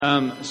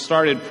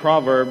Started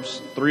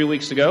Proverbs 3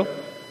 weeks ago.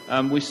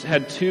 We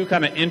had two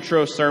kind of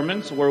intro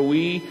sermons where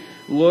we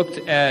looked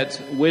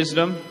at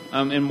wisdom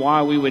and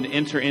why we would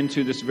enter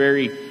into this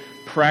very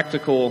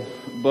practical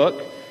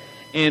book.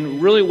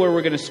 And really where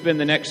we're going to spend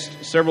the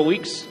next several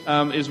weeks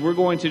is we're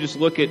going to just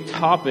look at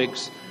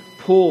topics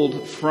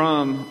pulled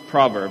from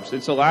Proverbs.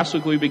 And so last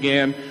week we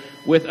began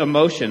with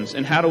emotions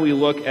and how do we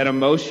look at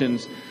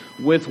emotions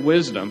with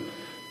wisdom.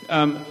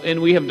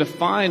 And we have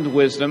defined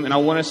wisdom, and I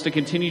want us to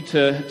continue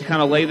to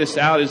kind of lay this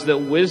out, is that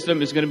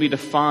wisdom is going to be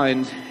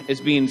defined as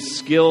being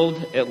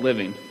skilled at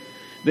living.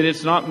 That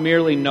it's not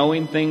merely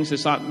knowing things,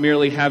 it's not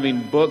merely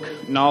having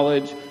book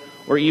knowledge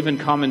or even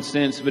common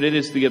sense, but it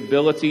is the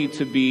ability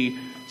to be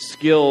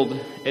skilled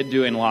at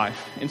doing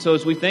life. And so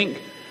as we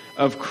think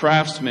of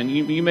craftsmen,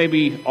 you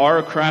maybe are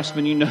a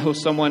craftsman, you know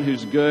someone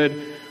who's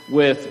good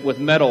with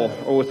metal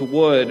or with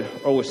wood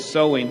or with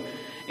sewing,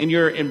 and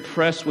you're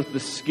impressed with the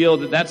skill,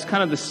 that's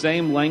kind of the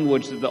same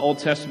language that the Old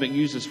Testament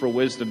uses for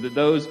wisdom, that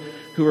those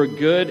who are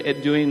good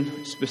at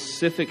doing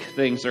specific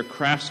things, they're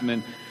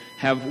craftsmen,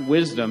 have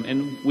wisdom,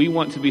 and we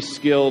want to be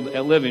skilled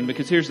at living.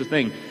 Because here's the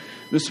thing,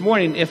 this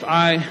morning, if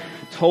I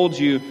told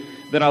you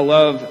that I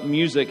love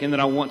music and that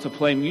I want to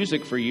play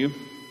music for you,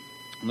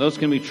 those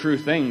can be true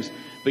things,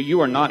 but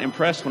you are not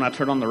impressed when I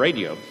turn on the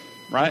radio,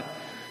 right?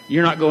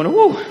 You're not going,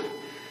 whoo,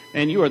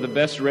 and you are the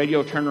best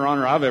radio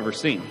turner-oner I've ever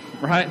seen,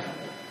 right?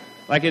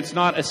 Like, it's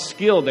not a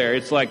skill there.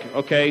 It's like,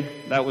 okay,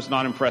 that was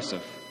not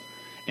impressive.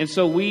 And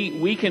so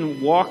we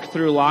can walk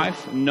through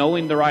life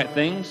knowing the right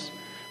things,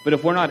 but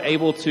if we're not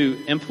able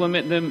to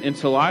implement them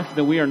into life,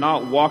 then we are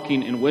not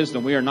walking in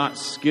wisdom. We are not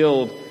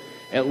skilled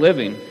at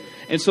living.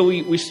 And so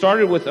we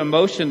started with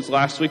emotions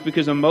last week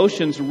because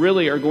emotions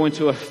really are going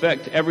to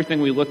affect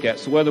everything we look at.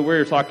 So whether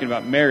we're talking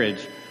about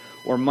marriage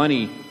or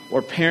money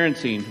or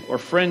parenting or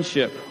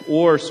friendship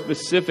or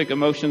specific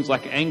emotions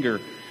like anger,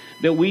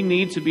 that we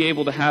need to be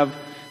able to have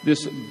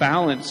this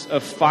balance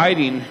of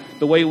fighting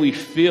the way we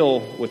feel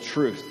with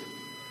truth,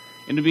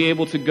 and to be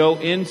able to go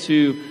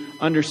into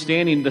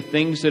understanding the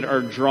things that are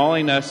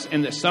drawing us,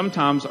 and that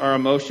sometimes our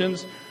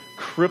emotions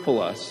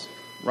cripple us,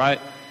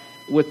 right,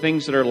 with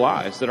things that are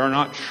lies, that are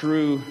not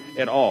true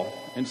at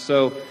all. And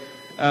so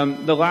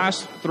the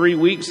last 3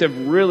 weeks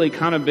have really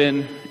kind of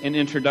been an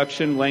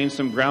introduction, laying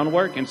some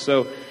groundwork. And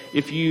so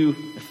if you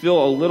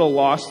feel a little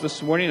lost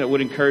this morning, I would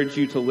encourage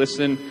you to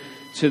listen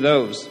to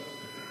those.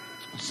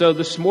 So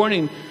this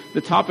morning,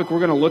 the topic we're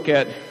going to look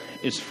at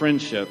is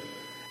friendship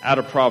out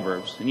of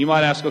Proverbs. And you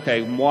might ask,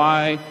 okay,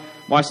 why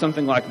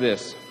something like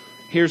this?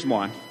 Here's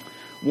why.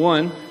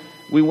 One,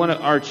 we want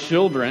our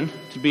children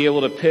to be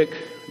able to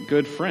pick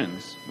good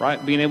friends,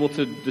 right? Being able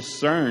to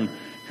discern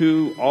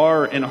who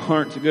are and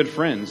aren't good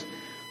friends.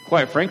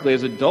 Quite frankly,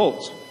 as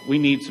adults, we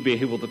need to be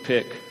able to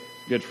pick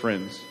good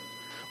friends.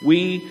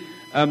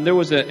 There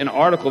was an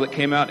article that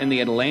came out in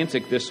The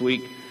Atlantic this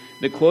week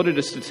that quoted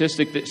a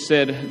statistic that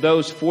said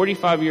those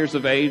 45 years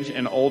of age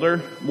and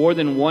older, more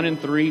than 1 in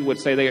 3 would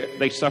say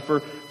they suffer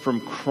from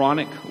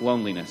chronic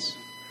loneliness.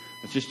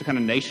 It's just kind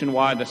of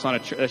nationwide. That's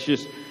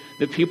just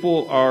that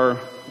people are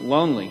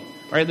lonely,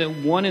 right? That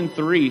 1 in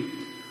 3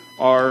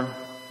 are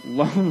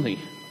lonely.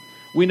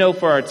 We know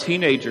for our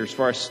teenagers,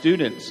 for our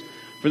students,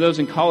 for those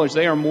in college,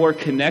 they are more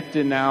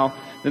connected now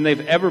than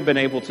they've ever been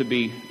able to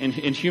be in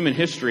human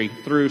history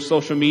through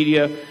social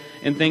media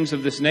and things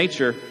of this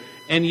nature.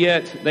 And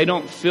yet they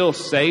don't feel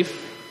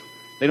safe,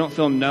 they don't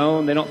feel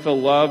known, they don't feel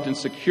loved and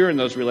secure in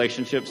those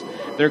relationships.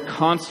 They're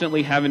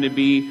constantly having to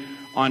be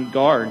on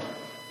guard,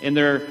 and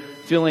they're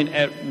feeling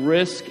at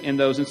risk in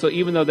those. And so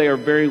even though they are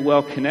very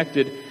well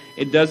connected,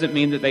 it doesn't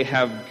mean that they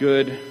have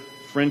good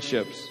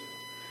friendships.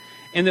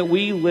 And that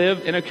we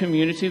live in a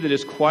community that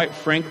is, quite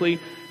frankly,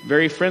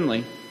 very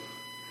friendly,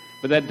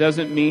 but that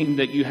doesn't mean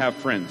that you have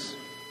friends.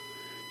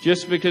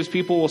 Just because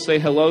people will say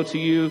hello to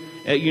you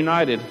at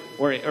United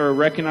or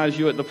recognize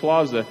you at the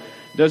plaza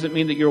doesn't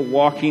mean that you're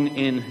walking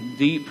in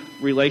deep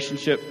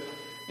relationship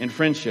and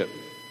friendship.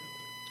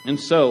 And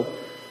so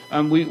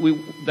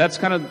that's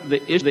kind of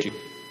the issue.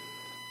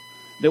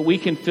 That we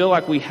can feel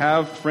like we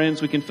have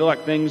friends, we can feel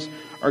like things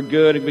are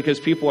good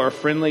because people are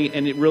friendly,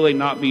 and it really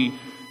not be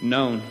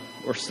known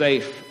or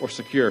safe or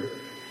secure.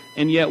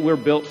 And yet we're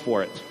built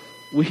for it.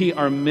 We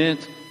are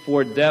meant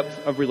for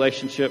depth of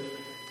relationship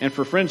and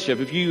for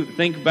friendship. If you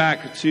think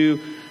back to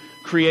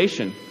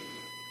creation,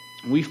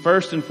 we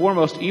first and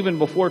foremost, even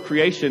before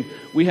creation,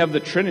 we have the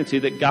Trinity,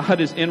 that God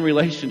is in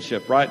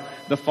relationship, right?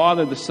 The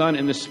Father, the Son,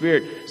 and the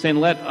Spirit, saying,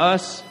 let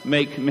us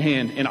make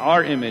man in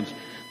our image.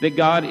 That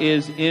God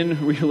is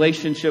in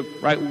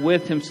relationship, right,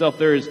 with Himself.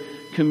 There is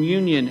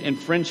communion and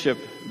friendship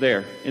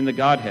there in the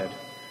Godhead.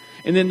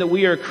 And then that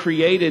we are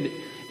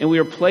created and we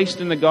are placed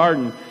in the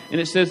garden.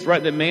 And it says,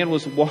 right, that man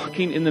was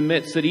walking in the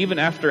midst, that even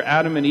after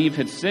Adam and Eve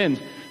had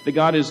sinned, that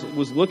God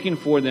was looking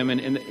for them,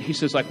 and He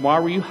says, like, why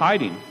were you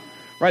hiding?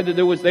 Right? That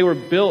they were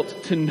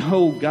built to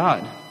know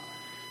God,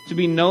 to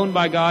be known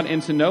by God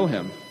and to know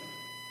Him.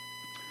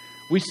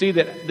 We see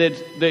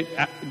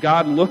that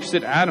God looks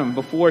at Adam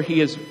before He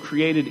has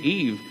created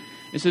Eve.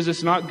 It says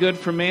it's not good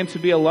for man to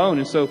be alone.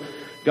 And so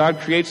God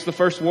creates the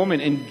first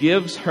woman and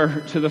gives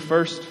her to the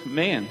first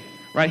man,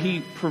 right?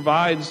 He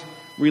provides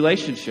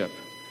relationship.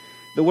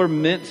 That we're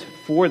meant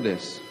for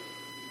this.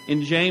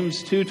 In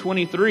James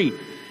 2:23,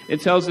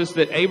 it tells us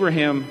that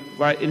Abraham,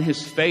 right, in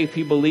his faith,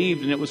 he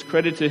believed and it was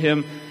credited to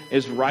him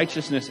as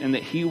righteousness and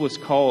that he was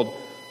called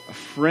a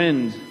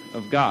friend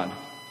of God.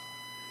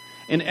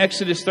 In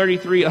Exodus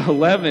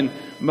 33:11,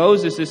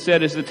 Moses is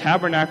said as the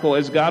tabernacle,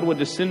 as God would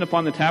descend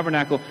upon the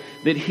tabernacle,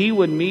 that he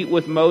would meet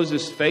with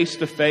Moses face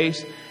to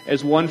face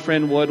as one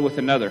friend would with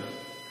another.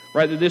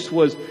 Right? That this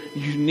was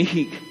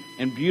unique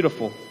and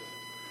beautiful.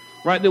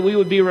 Right? That we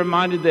would be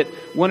reminded that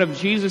one of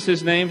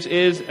Jesus' names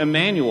is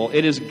Emmanuel.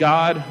 It is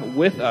God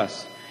with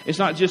us. It's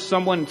not just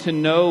someone to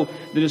know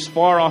that is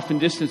far off in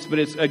distance, but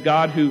it's a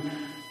God who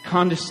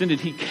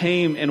condescended. He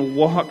came and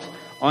walked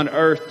on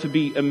earth to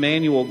be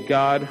Emmanuel,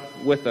 God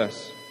with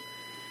us.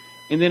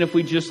 And then if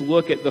we just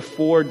look at the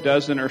 4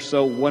 dozen or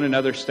so one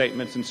another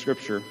statements in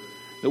Scripture,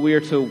 that we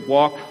are to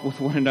walk with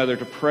one another,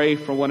 to pray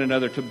for one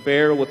another, to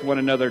bear with one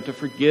another, to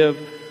forgive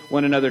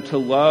one another, to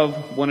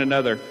love one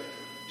another,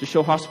 to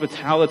show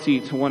hospitality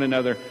to one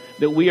another,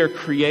 that we are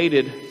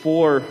created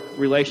for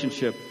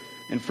relationship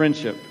and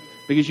friendship.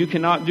 Because you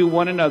cannot do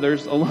one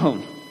another's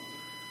alone.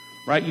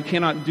 Right? You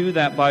cannot do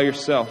that by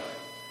yourself.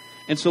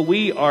 And so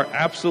we are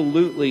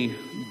absolutely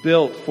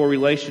built for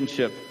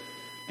relationship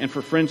and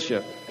for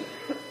friendship.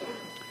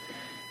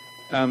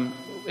 And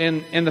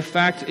the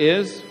fact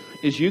is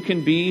you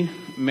can be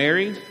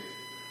married,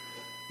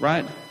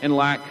 right, and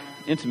lack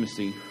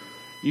intimacy.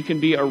 You can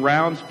be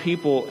around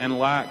people and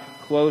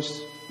lack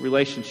close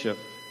relationship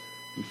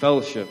and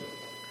fellowship.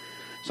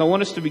 So I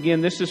want us to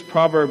begin. This is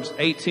Proverbs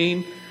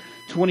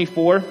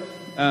 18:24.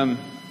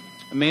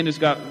 Amanda's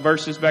got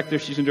verses back there.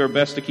 She's going to do her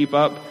best to keep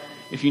up.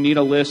 If you need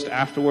a list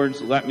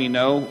afterwards, let me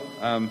know.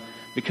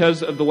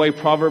 Because of the way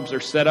Proverbs are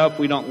set up,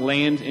 we don't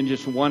land in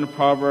just one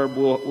proverb.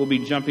 We'll be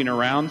jumping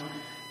around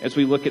as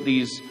we look at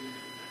these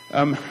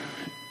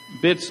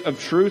bits of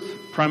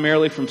truth,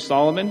 primarily from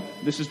Solomon.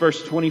 This is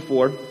verse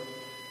 24.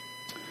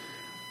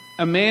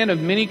 A man of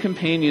many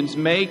companions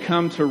may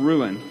come to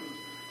ruin,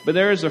 but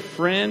there is a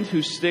friend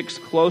who sticks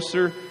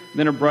closer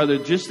than a brother.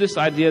 Just this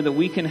idea that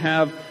we can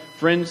have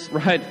friends,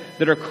 right,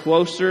 that are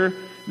closer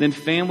than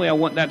family. I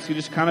want that to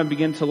just kind of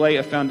begin to lay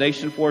a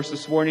foundation for us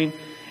this morning.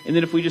 And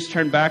then if we just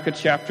turn back a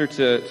chapter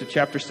to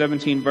chapter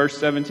 17, verse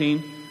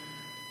 17.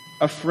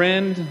 A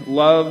friend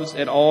loves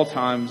at all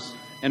times,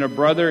 and a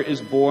brother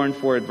is born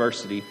for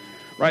adversity.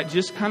 Right?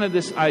 Just kind of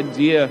this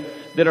idea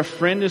that a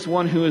friend is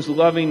one who is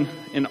loving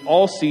in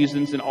all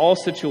seasons, in all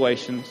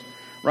situations,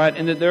 right?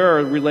 And that there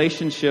are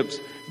relationships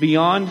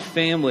beyond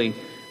family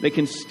that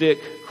can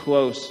stick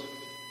close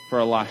for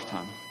a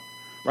lifetime.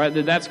 Right?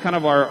 That's kind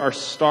of our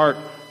start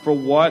for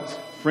what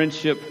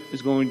friendship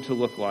is going to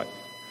look like.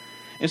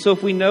 And so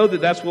if we know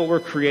that that's what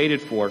we're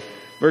created for,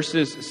 verse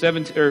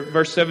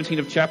 17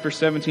 of chapter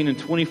 17 and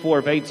 24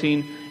 of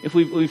 18, if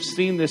we've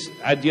seen this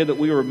idea that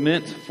we were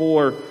meant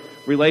for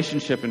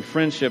relationship and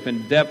friendship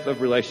and depth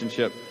of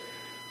relationship,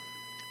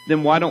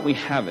 then why don't we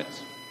have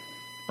it?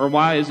 Or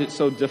why is it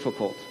so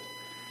difficult?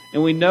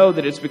 And we know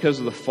that it's because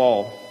of the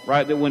fall,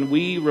 right? That when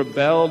we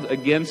rebelled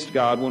against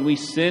God, when we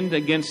sinned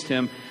against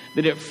Him,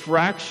 that it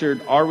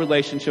fractured our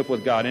relationship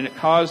with God and it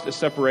caused a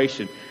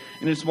separation.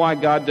 And it's why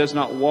God does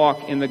not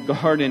walk in the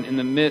garden in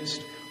the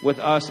midst with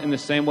us in the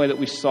same way that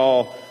we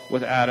saw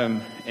with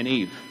Adam and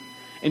Eve.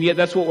 And yet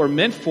that's what we're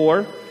meant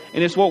for,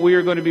 and it's what we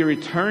are going to be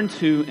returned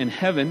to in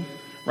heaven,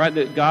 right?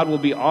 That God will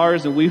be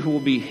ours and we will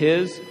be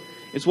His.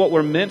 It's what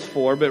we're meant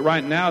for, but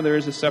right now there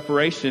is a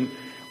separation,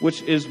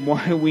 which is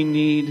why we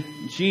need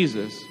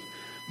Jesus.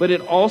 But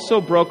it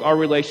also broke our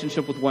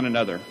relationship with one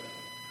another.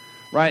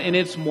 Right? And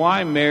it's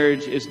why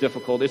marriage is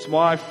difficult. It's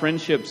why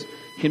friendships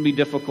can be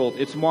difficult.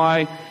 It's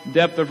why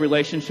depth of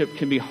relationship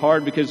can be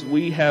hard, because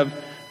we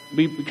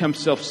become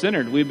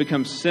self-centered. We've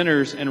become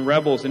sinners and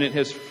rebels, and it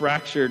has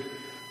fractured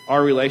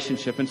our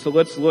relationship. And so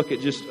let's look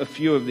at just a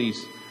few of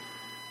these.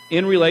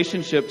 In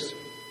relationships,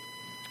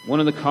 one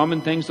of the common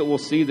things that we'll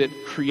see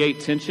that create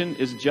tension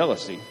is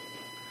jealousy.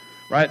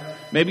 Right?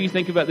 Maybe you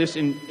think about this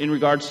in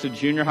regards to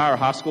junior high or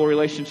high school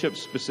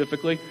relationships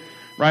specifically.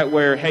 Right,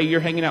 where, hey, you're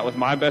hanging out with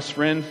my best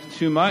friend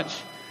too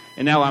much,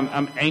 and now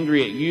I'm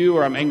angry at you,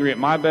 or I'm angry at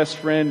my best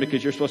friend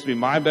because you're supposed to be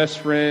my best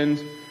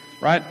friend,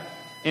 right?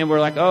 And we're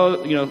like,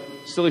 oh,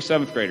 silly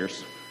 7th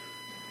graders.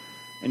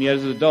 And yet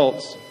as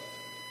adults,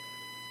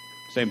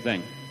 same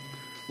thing,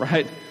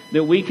 right?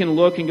 That we can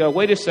look and go,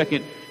 wait a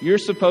second, you're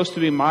supposed to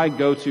be my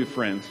go-to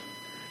friend,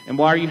 and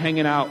why are you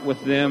hanging out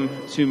with them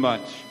too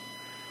much?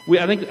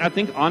 I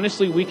think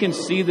honestly we can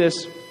see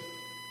this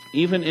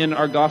even in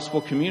our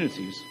gospel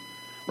communities.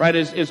 Right,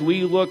 as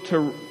we look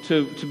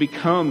to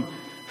become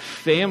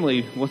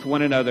family with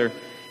one another,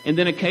 and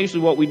then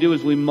occasionally what we do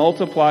is we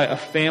multiply a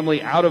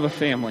family out of a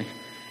family,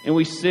 and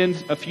we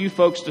send a few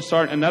folks to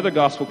start another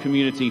gospel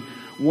community,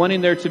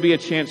 wanting there to be a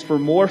chance for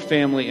more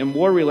family and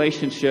more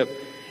relationship,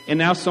 and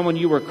now someone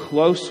you were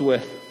close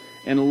with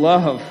and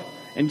love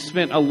and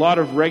spent a lot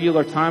of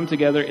regular time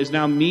together is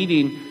now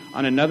meeting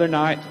on another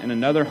night in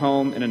another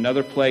home in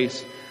another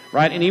place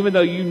right? And even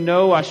though you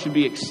know I should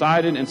be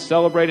excited and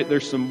celebrate it,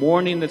 there's some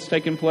mourning that's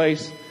taking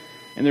place,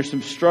 and there's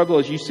some struggle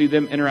as you see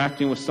them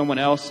interacting with someone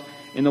else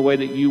in the way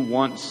that you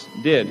once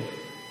did,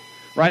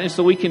 right? And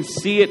so we can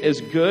see it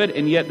as good,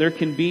 and yet there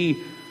can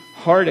be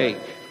heartache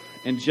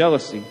and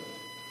jealousy.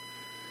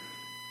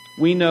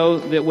 We know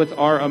that with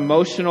our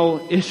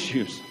emotional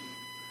issues,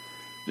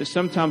 that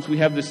sometimes we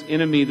have this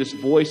enemy, this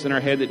voice in our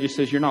head that just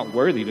says, you're not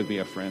worthy to be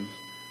a friend.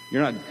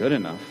 You're not good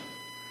enough.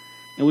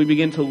 And we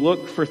begin to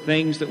look for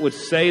things that would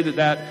say that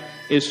that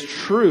is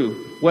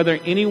true, whether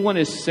anyone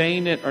is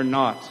saying it or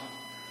not.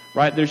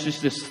 Right? There's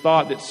just this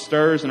thought that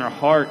stirs in our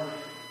heart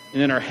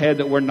and in our head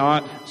that we're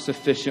not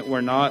sufficient,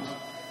 we're not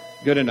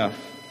good enough.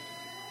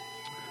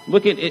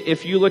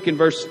 If you look in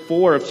verse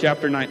 4 of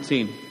chapter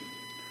 19,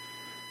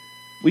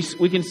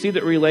 we can see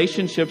that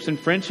relationships and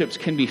friendships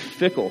can be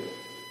fickle.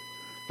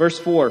 Verse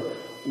 4,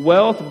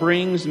 wealth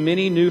brings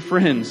many new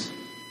friends,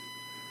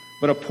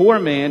 but a poor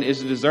man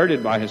is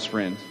deserted by his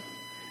friends.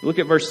 Look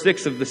at verse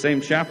 6 of the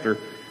same chapter.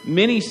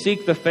 Many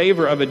seek the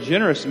favor of a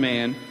generous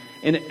man,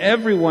 and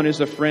everyone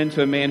is a friend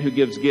to a man who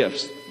gives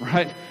gifts.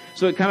 Right?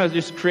 So it kind of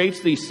just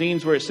creates these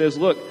scenes where it says,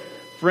 look,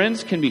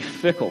 friends can be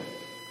fickle.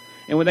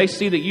 And when they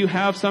see that you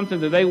have something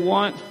that they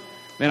want,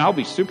 then I'll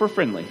be super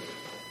friendly.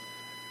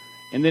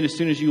 And then as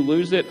soon as you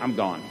lose it, I'm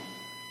gone.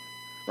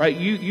 Right?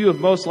 You have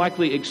most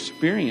likely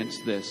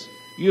experienced this.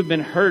 You have been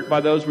hurt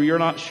by those where you're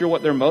not sure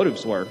what their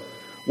motives were.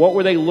 What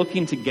were they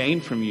looking to gain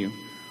from you?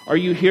 Are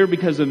you here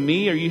because of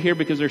me? Are you here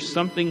because there's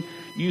something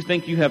you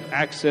think you have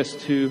access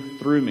to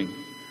through me?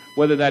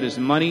 Whether that is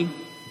money,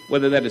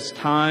 whether that is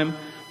time,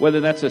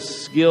 whether that's a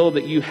skill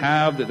that you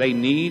have that they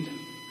need.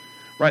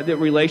 Right? That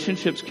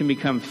relationships can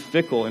become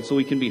fickle, and so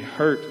we can be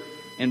hurt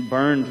and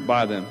burned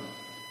by them.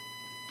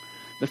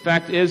 The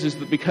fact is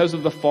that because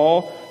of the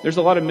fall, there's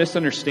a lot of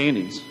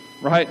misunderstandings.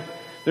 Right?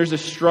 There's a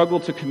struggle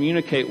to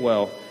communicate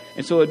well.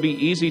 And so it'd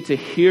be easy to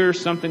hear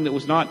something that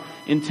was not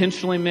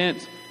intentionally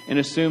meant and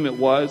assume it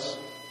was.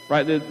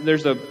 Right?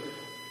 There's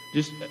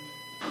just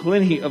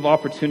plenty of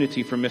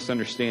opportunity for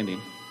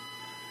misunderstanding.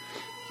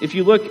 If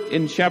you look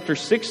in chapter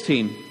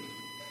 16,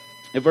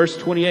 at verse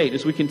 28,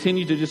 as we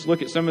continue to just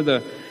look at some of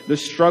the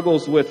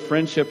struggles with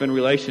friendship and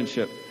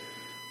relationship.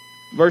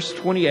 Verse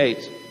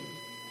 28,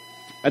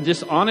 a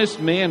dishonest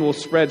man will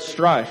spread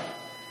strife,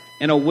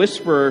 and a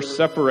whisperer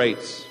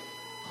separates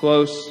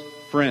close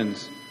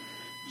friends.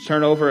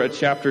 Turn over a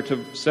chapter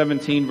to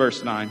 17,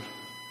 verse 9.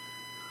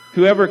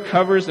 Whoever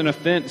covers an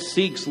offense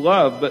seeks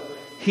love, but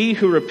he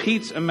who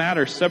repeats a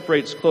matter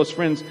separates close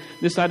friends.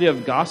 This idea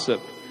of gossip,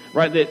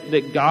 right?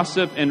 That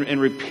gossip and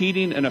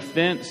repeating an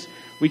offense,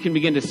 we can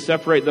begin to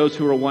separate those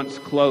who were once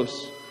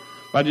close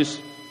by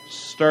just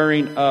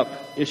stirring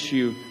up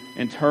issue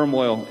and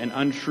turmoil and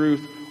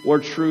untruth or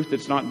truth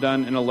that's not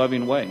done in a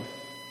loving way.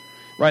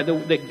 Right?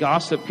 That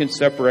gossip can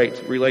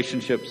separate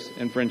relationships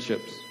and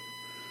friendships.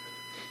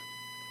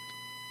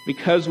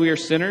 Because we are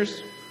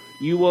sinners,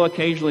 you will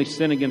occasionally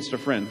sin against a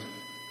friend.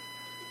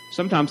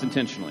 Sometimes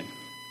intentionally,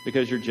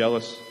 because you're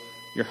jealous,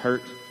 you're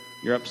hurt,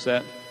 you're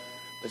upset.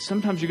 But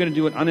sometimes you're going to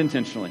do it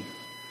unintentionally.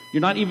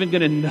 You're not even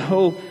going to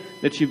know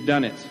that you've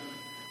done it.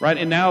 Right?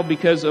 And now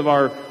because of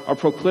our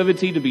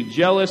proclivity to be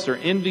jealous or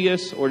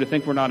envious or to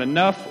think we're not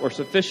enough or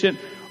sufficient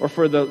or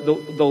for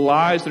the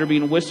lies that are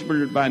being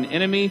whispered by an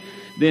enemy,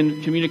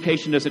 then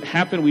communication doesn't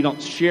happen. We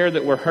don't share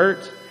that we're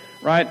hurt.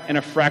 Right? And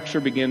a fracture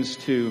begins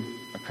to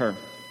occur.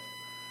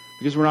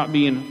 Because we're not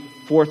being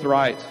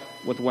forthright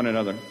with one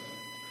another.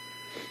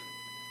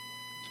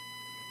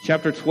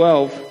 Chapter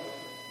 12,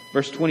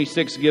 verse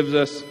 26 gives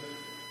us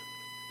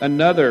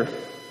another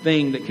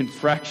thing that can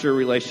fracture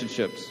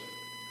relationships.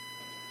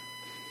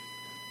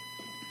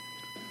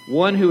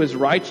 One who is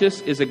righteous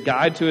is a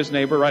guide to his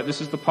neighbor, right?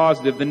 This is the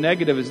positive. The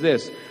negative is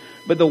this.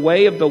 But the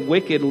way of the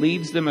wicked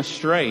leads them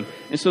astray.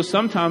 And so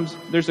sometimes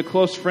there's a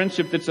close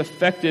friendship that's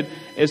affected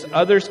as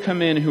others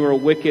come in who are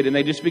wicked and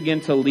they just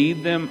begin to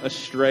lead them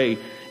astray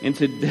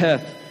into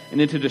death and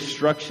into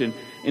destruction.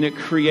 And it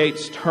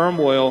creates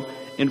turmoil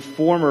in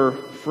former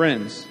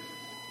friends.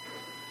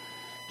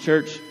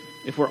 Church,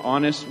 if we're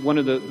honest, one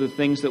of the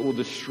things that will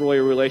destroy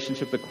a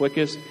relationship the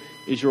quickest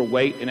is your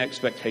weight and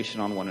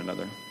expectation on one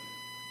another.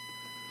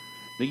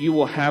 That you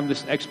will have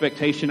this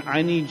expectation,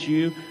 I need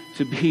you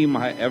to be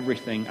my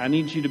everything. I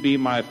need you to be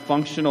my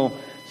functional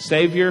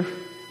Savior.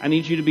 I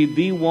need you to be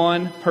the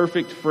one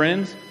perfect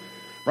friend,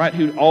 right?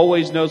 Who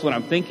always knows what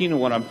I'm thinking and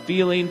what I'm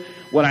feeling,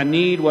 what I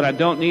need, what I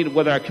don't need,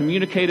 whether I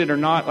communicate it or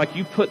not. Like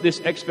you put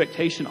this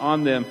expectation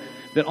on them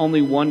that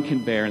only one can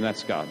bear, and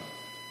that's God.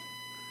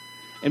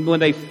 And when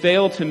they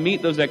fail to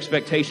meet those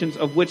expectations,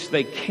 of which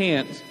they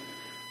can't,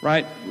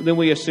 right? Then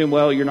we assume,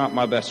 well, you're not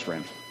my best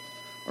friend.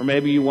 Or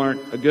maybe you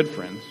weren't a good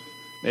friend.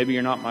 Maybe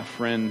you're not my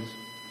friend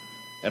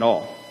at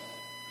all.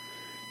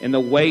 And the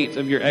weight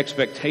of your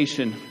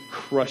expectation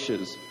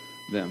crushes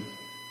them.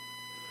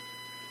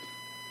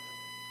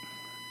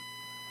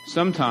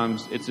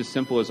 Sometimes it's as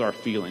simple as our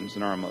feelings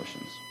and our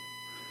emotions.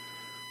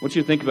 I want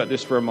you to think about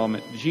this for a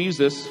moment.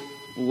 Jesus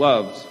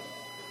loved,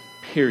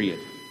 period.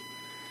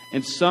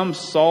 And some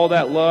saw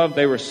that love,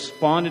 they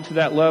responded to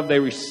that love, they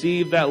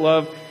received that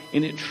love,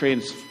 and it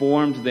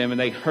transformed them. And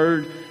they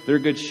heard their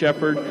good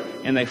shepherd,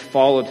 and they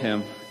followed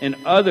him. And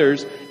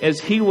others, as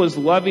he was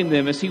loving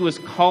them, as he was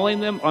calling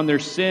them on their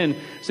sin,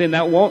 saying,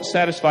 that won't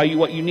satisfy you,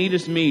 what you need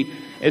is me,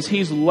 as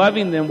he's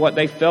loving them, what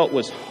they felt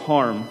was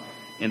harm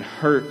and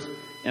hurt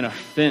and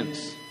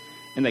offense.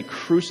 And they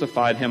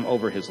crucified him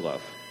over his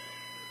love.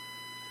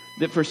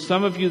 That for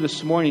some of you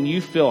this morning,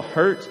 you feel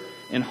hurt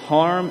and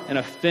harm and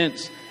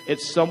offense at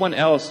someone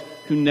else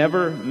who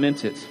never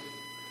meant it,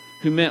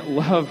 who meant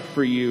love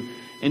for you,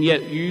 and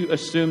yet you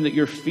assume that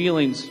your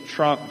feelings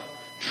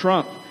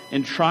trump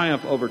and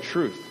triumph over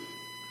truth.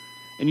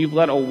 And you've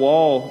let a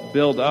wall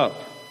build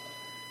up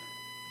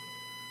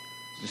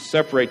to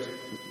separate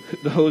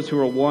those who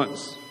were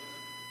once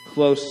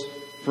close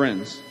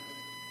friends.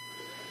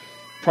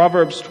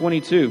 Proverbs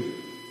 22,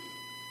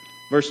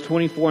 verse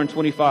 24 and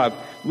 25.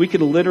 We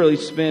could literally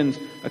spend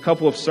a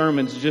couple of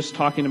sermons just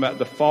talking about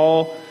the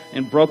fall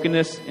and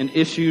brokenness and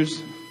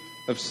issues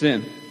of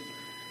sin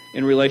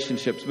in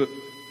relationships. But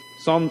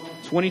Psalm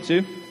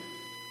 22,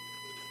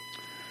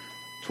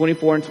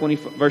 24 and 20,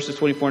 verses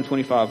 24 and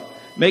 25.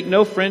 Make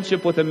no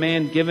friendship with a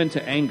man given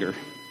to anger,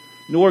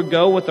 nor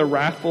go with a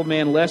wrathful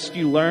man, lest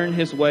you learn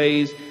his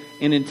ways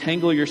and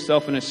entangle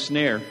yourself in a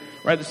snare.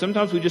 Right?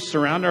 Sometimes we just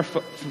surround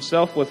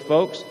ourselves with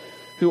folks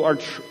who are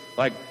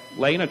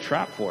laying a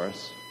trap for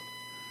us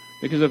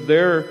because of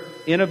their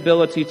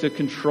inability to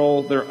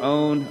control their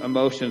own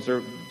emotions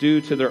or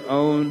due to their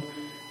own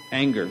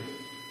anger.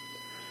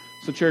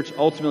 So church,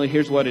 ultimately,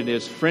 here's what it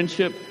is.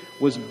 Friendship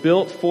was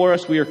built for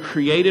us. We are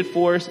created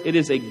for us. It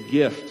is a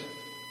gift.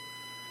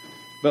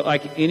 But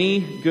like any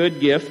good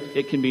gift,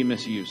 it can be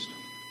misused.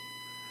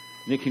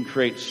 And it can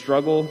create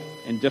struggle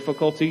and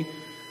difficulty.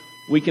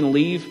 We can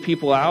leave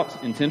people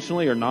out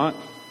intentionally or not.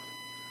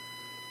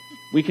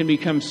 We can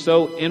become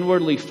so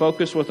inwardly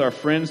focused with our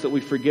friends that we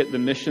forget the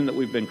mission that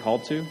we've been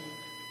called to,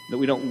 that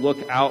we don't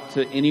look out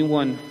to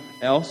anyone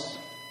else,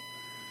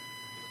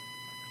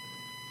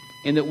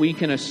 and that we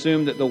can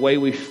assume that the way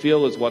we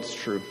feel is what's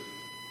true,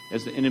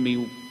 as the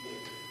enemy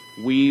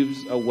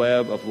weaves a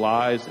web of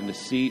lies and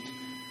deceit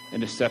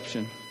and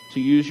deception to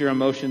use your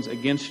emotions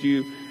against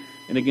you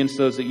and against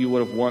those that you would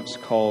have once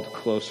called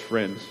close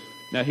friends.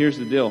 Now here's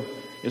the deal.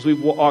 As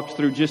we've walked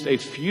through just a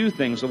few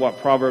things of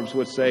what Proverbs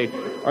would say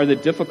are the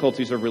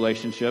difficulties of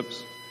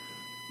relationships,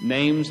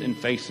 names and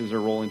faces are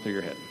rolling through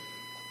your head.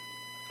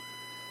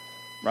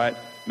 Right?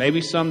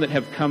 Maybe some that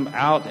have come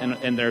out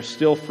and they're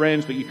still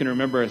friends, but you can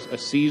remember a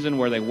season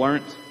where they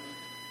weren't.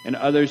 And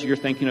others, you're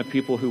thinking of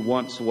people who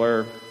once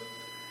were.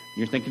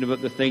 You're thinking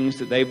about the things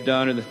that they've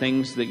done or the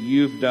things that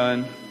you've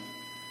done.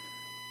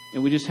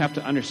 And we just have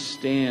to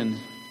understand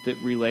that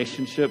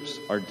relationships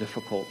are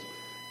difficult.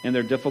 And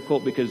they're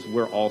difficult because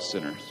we're all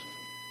sinners.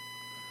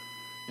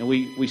 And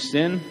we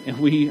sin, and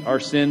we are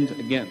sinned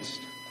against.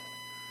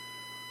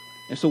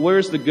 And so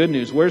where's the good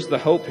news? Where's the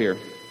hope here?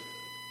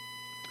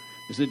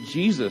 Is that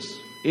Jesus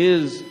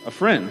is a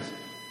friend.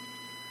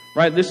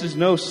 Right? This is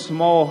no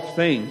small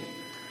thing.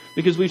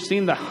 Because we've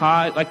seen the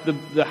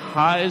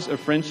highs of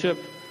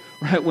friendship,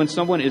 right? When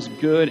someone is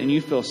good and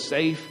you feel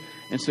safe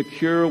and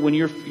secure, when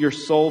your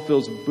soul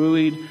feels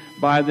buoyed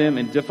by them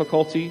in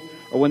difficulty,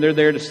 or when they're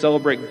there to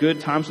celebrate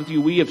good times with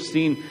you, we have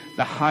seen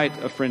the height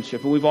of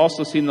friendship. And we've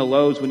also seen the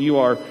lows when you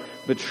are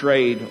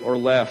betrayed or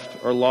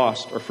left or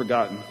lost or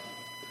forgotten.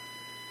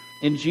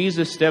 And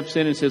Jesus steps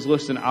in and says,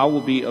 listen, I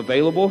will be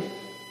available.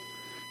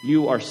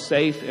 You are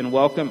safe and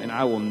welcome, and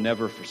I will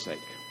never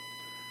forsake.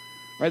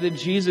 Right? That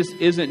Jesus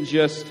isn't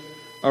just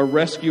a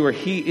rescuer.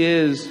 He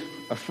is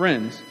a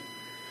friend.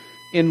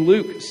 In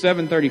Luke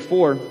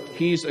 7:34,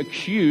 he's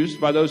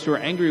accused by those who are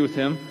angry with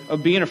him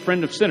of being a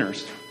friend of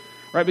sinners.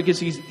 Right? Because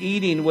he's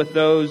eating with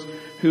those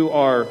who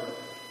are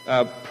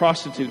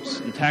prostitutes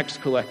and tax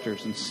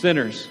collectors and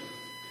sinners.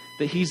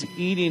 That he's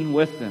eating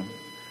with them.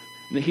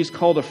 And that he's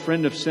called a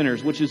friend of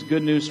sinners, which is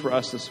good news for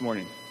us this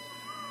morning.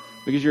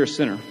 Because you're a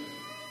sinner.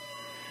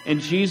 And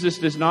Jesus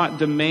does not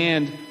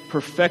demand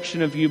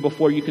perfection of you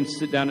before you can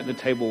sit down at the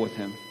table with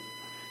him.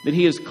 That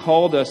he has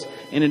called us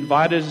and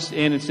invited us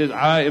in and says,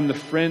 I am the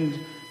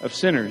friend of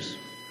sinners.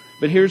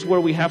 But here's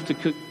where we have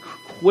to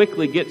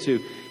quickly get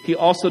to. He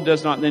also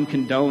does not then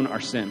condone our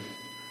sin.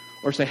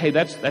 Or say, hey,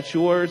 that's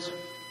yours.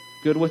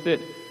 Good with it.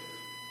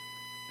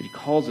 But he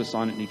calls us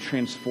on it and he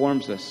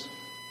transforms us.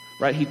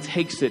 Right? He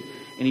takes it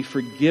and he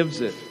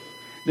forgives it.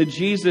 That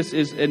Jesus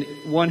is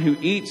one who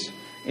eats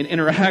and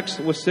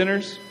interacts with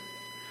sinners.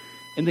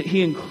 And that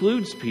he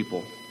includes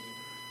people.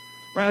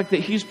 Right? Like that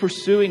he's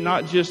pursuing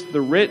not just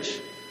the rich,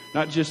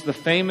 not just the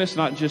famous,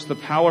 not just the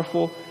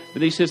powerful,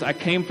 but he says, I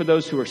came for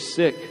those who are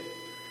sick,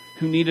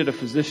 who needed a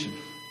physician.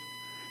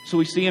 So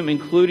we see him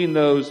including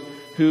those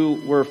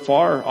who were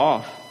far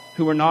off,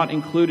 who were not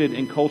included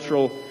in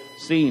cultural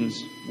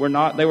scenes.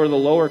 They were the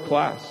lower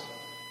class.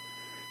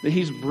 That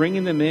he's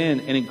bringing them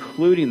in and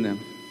including them.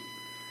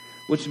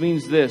 Which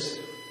means this,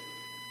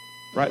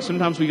 right?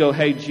 Sometimes we go,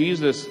 hey,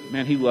 Jesus,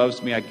 man, he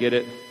loves me, I get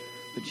it.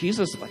 But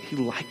Jesus, he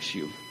likes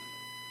you,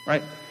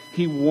 right?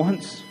 He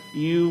wants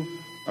you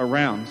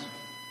around.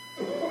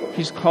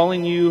 He's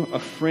calling you a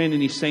friend,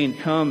 and he's saying,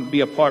 come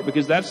be a part,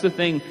 because that's the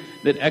thing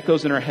that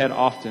echoes in our head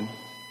often.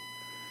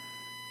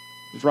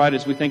 It's right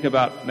as we think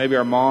about maybe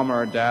our mom or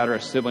our dad or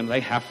a sibling, they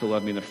have to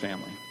love me and their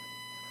family.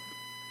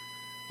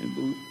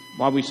 And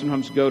why we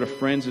sometimes go to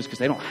friends is because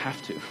they don't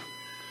have to.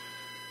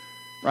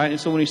 Right?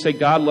 And so when we say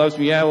God loves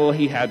me, yeah, well,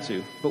 he had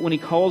to. But when he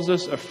calls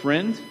us a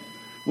friend,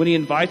 when he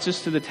invites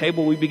us to the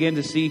table, we begin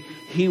to see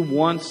he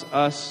wants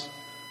us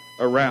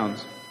around.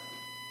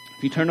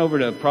 If you turn over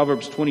to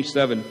Proverbs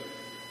 27,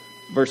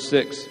 verse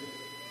 6,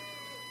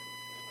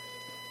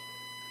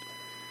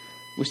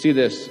 we see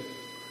this.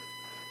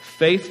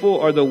 Faithful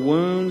are the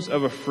wounds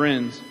of a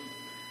friend.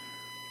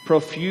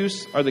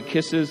 Profuse are the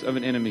kisses of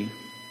an enemy.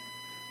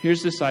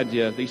 Here's this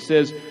idea. He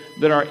says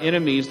that our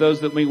enemies,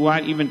 those that we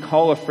might even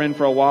call a friend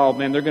for a while,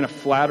 man, they're going to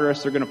flatter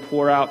us. They're going to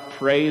pour out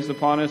praise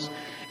upon us.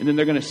 And then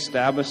they're going to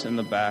stab us in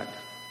the back.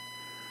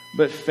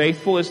 But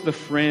faithful is the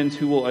friend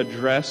who will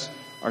address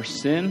our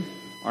sin,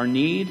 our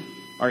need,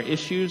 our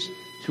issues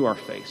to our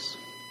face.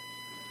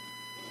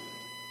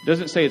 It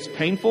doesn't say it's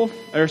painful.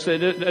 Or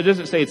it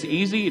doesn't say it's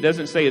easy. It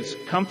doesn't say it's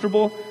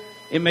comfortable.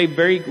 It may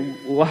very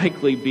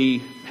likely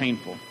be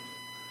painful.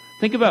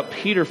 Think about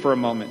Peter for a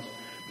moment.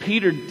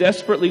 Peter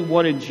desperately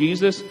wanted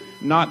Jesus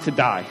not to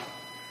die,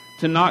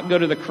 to not go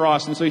to the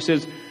cross. And so he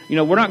says,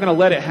 we're not going to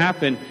let it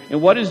happen.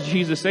 And what does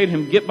Jesus say to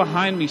him? Get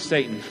behind me,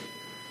 Satan.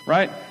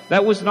 Right?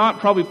 That was not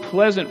probably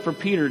pleasant for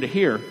Peter to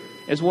hear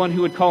as one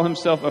who would call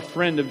himself a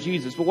friend of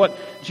Jesus. But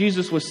what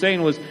Jesus was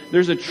saying was,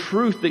 there's a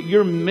truth that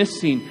you're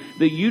missing,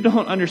 that you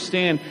don't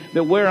understand,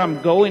 that where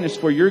I'm going is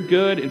for your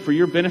good and for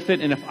your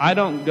benefit. And if I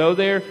don't go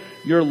there,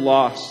 you're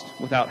lost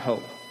without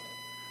hope.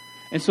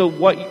 And so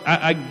what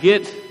I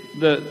get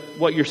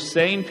what you're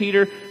saying,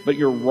 Peter, but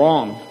you're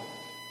wrong.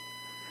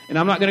 And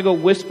I'm not going to go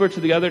whisper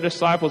to the other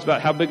disciples about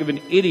how big of an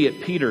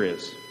idiot Peter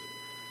is.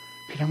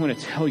 Peter, I'm going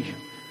to tell you,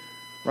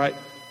 right?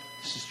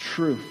 This is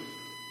true.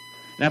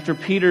 And after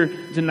Peter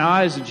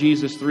denies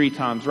Jesus 3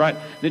 times, right?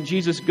 That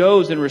Jesus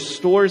goes and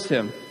restores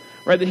him,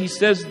 right? That he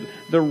says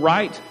the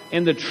right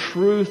and the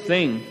true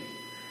thing.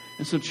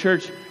 And so,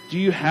 church, do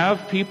you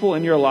have people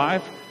in your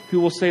life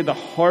who will say the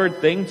hard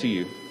thing to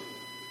you?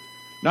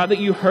 Not that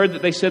you heard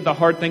that they said the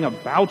hard thing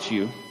about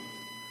you,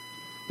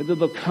 but that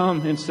they'll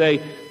come and say,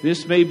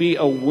 this may be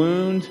a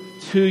wound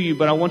to you,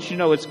 but I want you to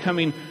know it's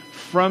coming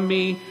from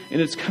me and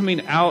it's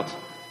coming out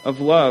of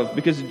love.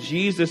 Because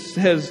Jesus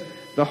says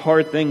the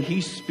hard thing.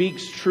 He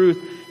speaks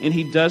truth and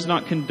he does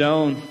not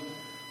condone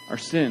our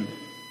sin.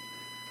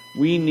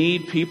 We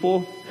need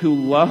people who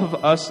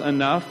love us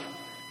enough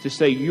to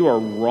say, you are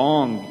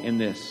wrong in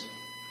this.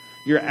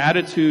 Your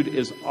attitude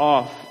is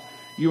off.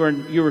 You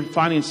are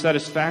finding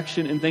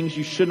satisfaction in things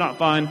you should not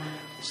find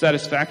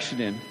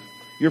satisfaction in.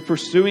 You're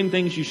pursuing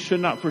things you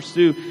should not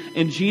pursue.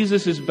 And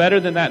Jesus is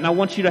better than that. And I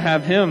want you to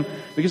have him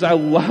because I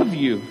love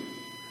you.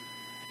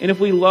 And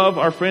if we love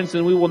our friends,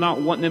 then we will not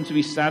want them to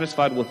be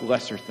satisfied with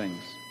lesser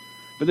things.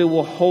 But they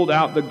will hold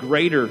out the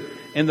greater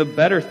and the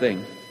better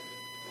thing.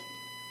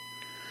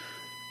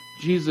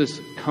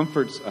 Jesus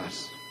comforts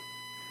us.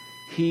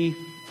 He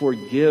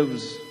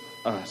forgives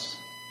us.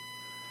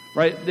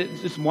 Right?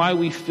 It's why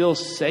we feel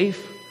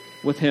safe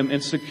with him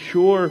and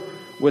secure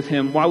with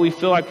him. Why we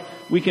feel like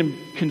we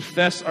can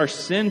confess our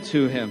sin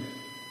to him.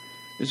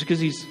 It's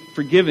because he's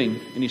forgiving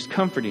and he's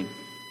comforting.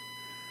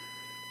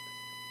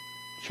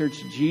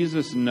 Church,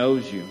 Jesus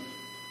knows you.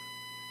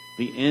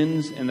 The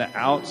ins and the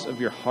outs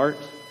of your heart.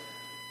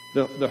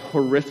 The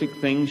horrific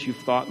things you've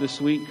thought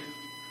this week.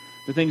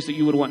 The things that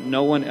you would want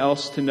no one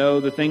else to know.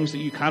 The things that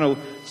you kind of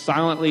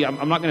silently,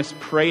 I'm not going to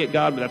pray at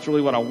God, but that's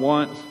really what I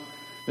want.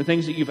 The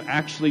things that you've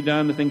actually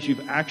done, the things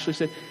you've actually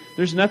said.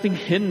 There's nothing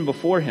hidden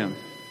before him.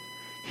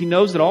 He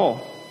knows it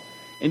all.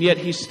 And yet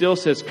he still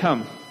says,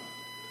 come.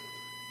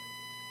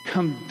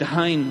 Come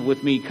dine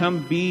with me. Come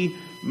be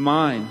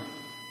mine.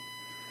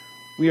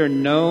 We are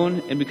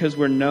known, and because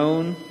we're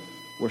known,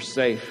 we're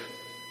safe.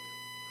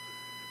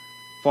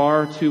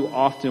 Far too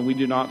often we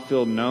do not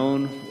feel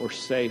known or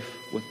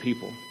safe with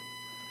people.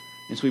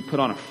 And so we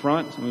put on a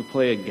front and we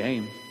play a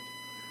game.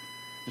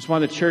 That's why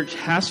the church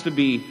has to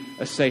be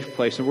a safe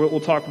place. And we'll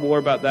talk more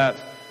about that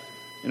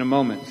in a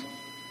moment.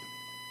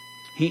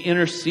 He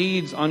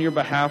intercedes on your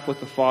behalf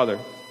with the Father.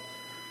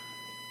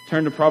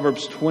 Turn to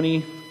Proverbs 20,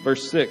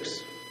 verse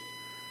 6.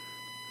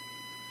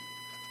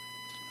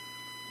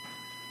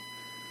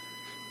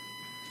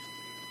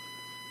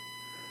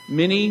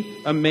 Many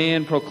a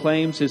man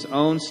proclaims his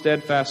own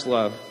steadfast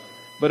love,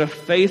 but a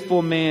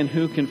faithful man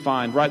who can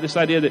find? Right? This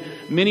idea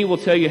that many will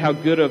tell you how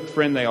good a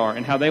friend they are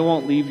and how they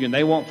won't leave you and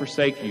they won't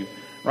forsake you.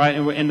 Right?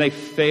 And they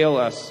fail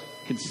us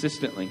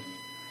consistently.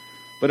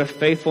 But a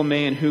faithful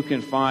man who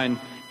can find?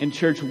 In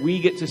church, we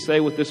get to say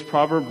with this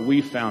proverb,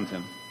 we found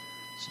him.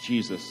 It's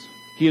Jesus.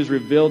 He has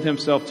revealed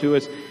himself to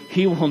us.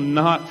 He will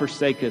not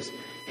forsake us.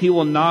 He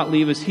will not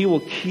leave us. He will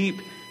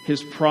keep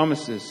his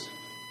promises.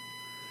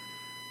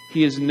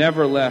 He is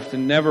never left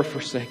and never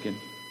forsaken.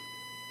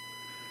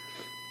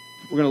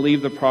 We're going to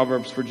leave the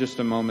Proverbs for just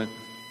a moment.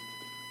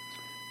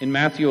 In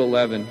Matthew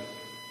 11,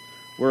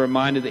 we're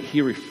reminded that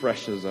He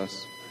refreshes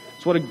us.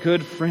 It's what a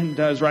good friend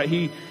does, right?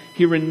 He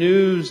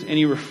renews and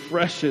He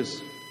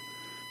refreshes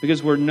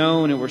because we're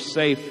known and we're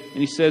safe.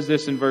 And He says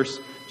this in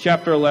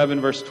chapter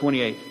 11, verse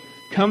 28.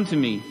 Come to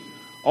me,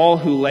 all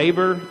who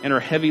labor and are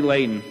heavy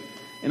laden,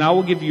 and I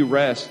will give you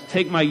rest.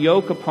 Take my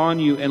yoke upon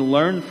you and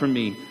learn from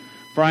me,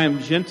 for I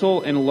am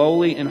gentle and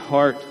lowly in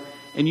heart,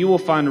 and you will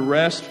find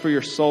rest for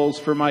your souls,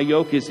 for my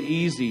yoke is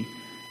easy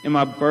and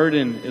my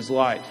burden is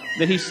light.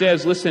 Then He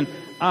says, listen,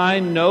 I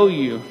know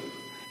you,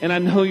 and I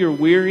know you're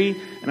weary,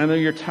 and I know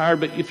you're tired,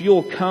 but if you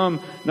will come,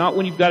 not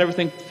when you've got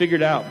everything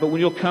figured out, but when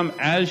you'll come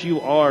as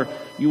you are,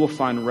 you will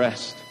find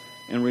rest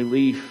and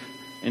relief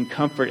and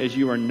comfort as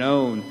you are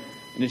known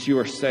and as you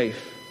are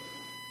safe.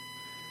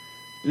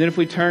 And then if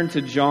we turn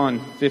to John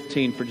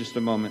 15 for just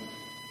a moment,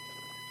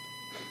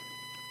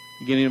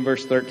 beginning in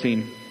verse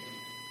 13.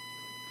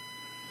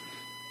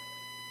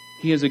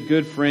 He is a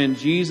good friend.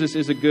 Jesus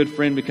is a good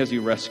friend because He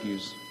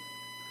rescues.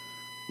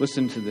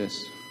 Listen to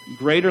this.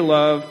 Greater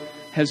love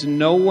has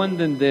no one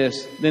than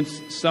this, than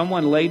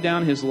someone lay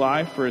down his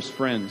life for his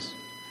friends.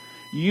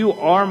 You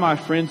are my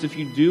friends if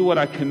you do what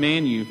I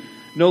command you.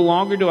 No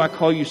longer do I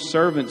call you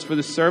servants, for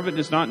the servant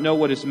does not know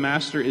what his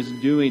master is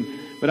doing,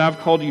 but I've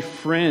called you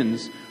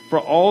friends. For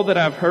all that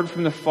I've heard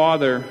from the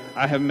Father,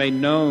 I have made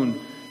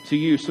known to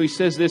you. So He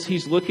says this,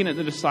 He's looking at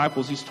the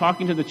disciples, He's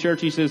talking to the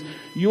church, He says,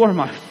 you are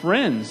my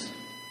friends.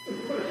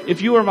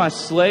 If you were my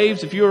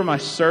slaves, if you were my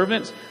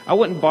servants, I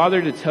wouldn't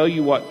bother to tell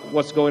you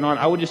what's going on.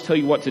 I would just tell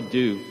you what to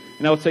do.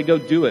 And I would say, go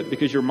do it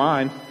because you're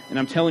mine and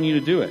I'm telling you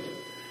to do it.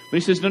 But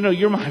He says, no,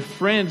 you're my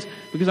friends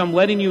because I'm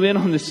letting you in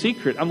on the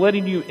secret. I'm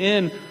letting you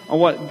in on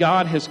what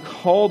God has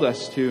called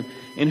us to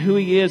and who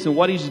He is and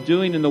what He's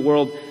doing in the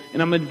world.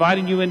 And I'm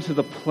inviting you into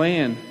the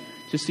plan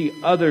to see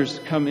others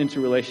come into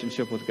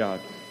relationship with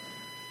God.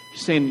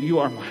 He's saying, you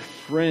are my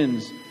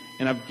friends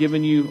and I've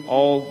given you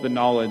all the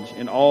knowledge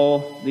and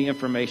all the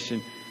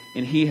information.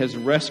 And He has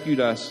rescued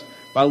us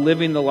by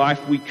living the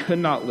life we could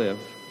not live,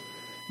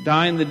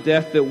 dying the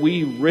death that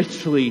we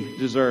richly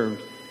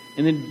deserved,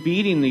 and then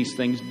beating these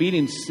things,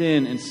 beating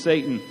sin and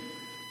Satan,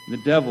 the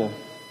devil,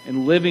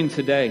 and living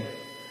today.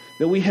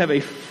 That we have a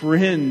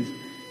friend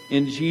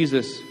in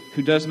Jesus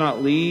who does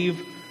not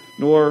leave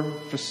nor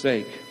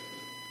forsake.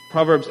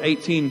 Proverbs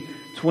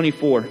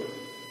 18:24,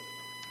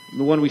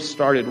 the one we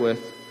started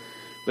with.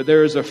 But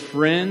there is a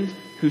friend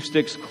who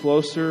sticks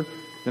closer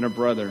than a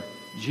brother.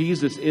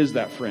 Jesus is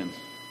that friend.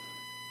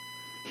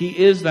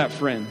 He is that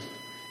friend.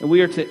 And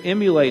we are to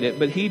emulate it,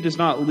 but He does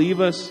not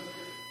leave us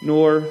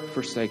nor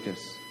forsake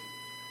us.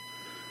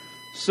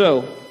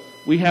 So,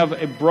 we have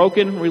a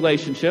broken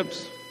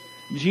relationships.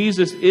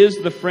 Jesus is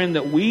the friend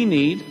that we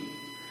need.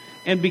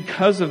 And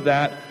because of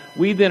that,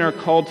 we then are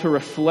called to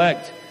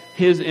reflect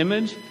His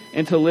image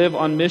and to live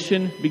on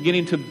mission,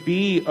 beginning to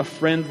be a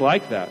friend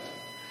like that.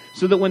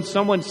 So that when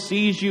someone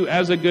sees you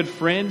as a good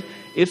friend,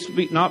 it's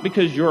not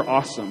because you're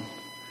awesome,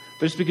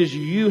 but it's because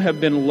you have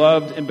been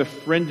loved and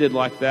befriended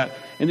like that,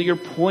 and that you're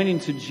pointing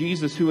to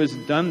Jesus who has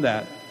done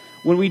that.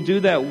 When we do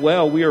that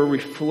well, we are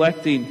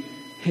reflecting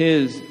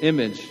His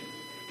image.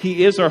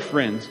 He is our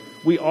friend.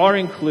 We are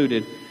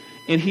included,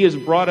 and He has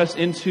brought us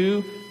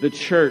into the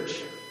church.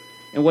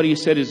 And what He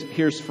said is,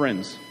 here's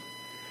friends.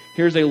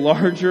 Here's a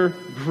larger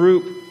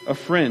group of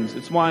friends.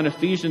 It's why in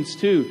Ephesians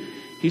 2,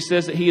 He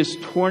says that He has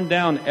torn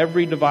down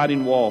every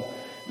dividing wall.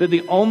 That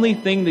the only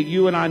thing that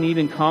you and I need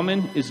in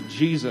common is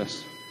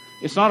Jesus.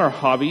 It's not our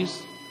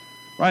hobbies,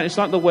 right? It's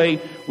not the way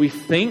we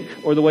think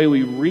or the way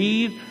we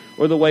read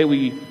or the way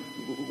we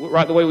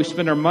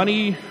spend our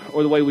money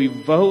or the way we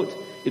vote.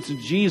 It's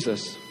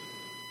Jesus.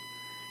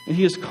 And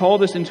He has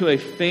called us into a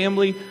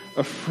family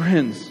of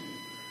friends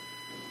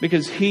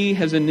because He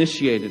has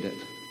initiated it.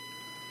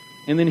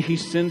 And then He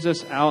sends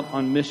us out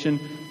on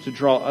mission to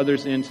draw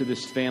others into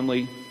this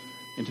family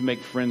and to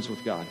make friends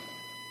with God.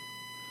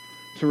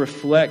 To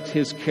reflect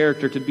His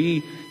character, to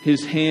be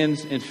His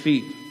hands and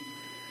feet.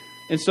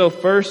 And so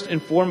first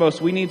and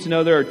foremost, we need to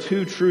know there are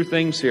two true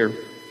things here.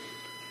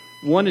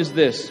 One is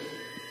this.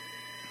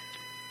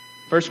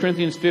 1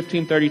 Corinthians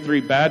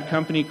 15:33, bad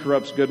company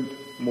corrupts good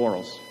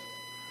morals.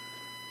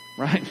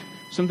 Right?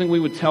 Something we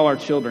would tell our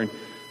children.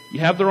 You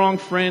have the wrong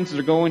friends,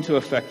 they're going to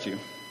affect you.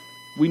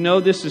 We know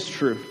this is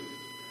true.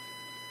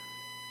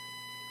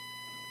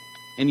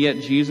 And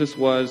yet Jesus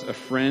was a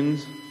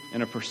friend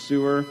and a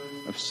pursuer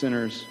of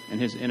sinners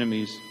and His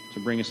enemies to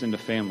bring us into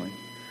family.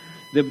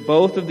 That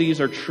both of these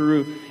are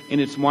true,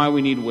 and it's why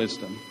we need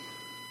wisdom.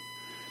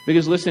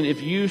 Because listen,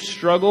 if you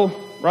struggle,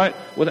 right,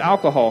 with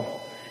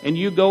alcohol, and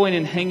you go in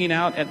and hanging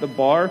out at the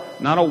bar,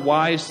 not a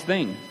wise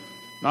thing.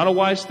 Not a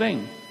wise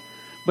thing.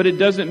 But it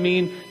doesn't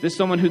mean that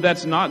someone who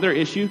that's not their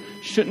issue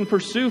shouldn't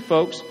pursue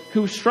folks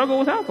who struggle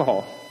with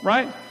alcohol,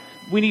 right?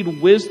 We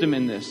need wisdom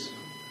in this.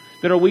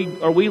 That are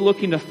we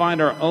looking to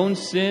find our own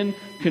sin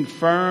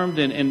confirmed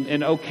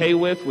and okay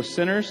with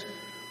sinners?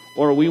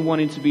 Or are we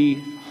wanting to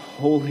be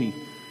holy,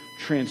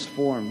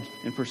 transformed,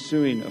 and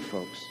pursuing of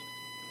folks?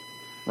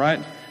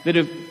 Right? That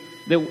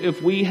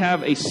if we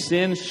have a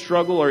sin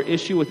struggle or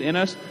issue within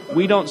us,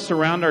 we don't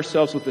surround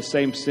ourselves with the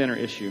same sin or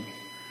issue.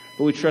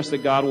 but we trust that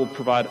God will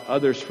provide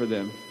others for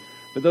them.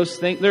 But those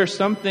things, there are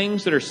some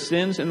things that are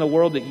sins in the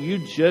world that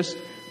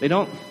they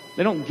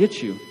don't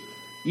get you.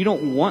 You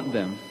don't want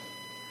them.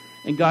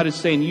 And God is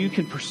saying you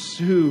can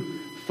pursue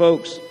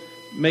folks,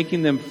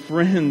 making them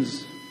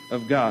friends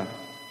of God.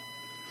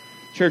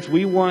 Church,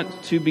 we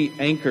want to be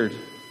anchored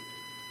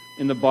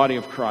in the body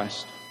of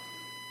Christ,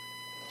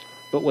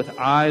 but with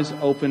eyes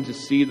open to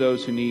see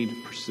those who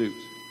need pursuit.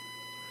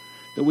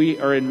 That we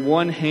are in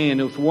one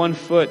hand, with one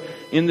foot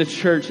in the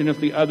church, and with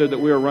the other that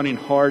we are running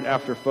hard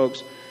after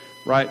folks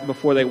right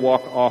before they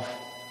walk off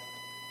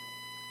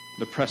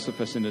the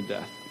precipice into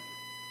death.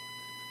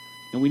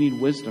 And we need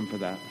wisdom for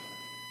that.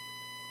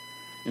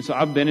 And so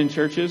I've been in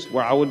churches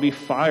where I would be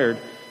fired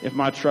if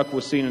my truck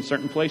was seen in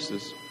certain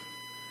places.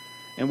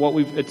 And what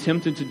we've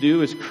attempted to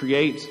do is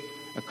create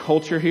a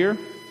culture here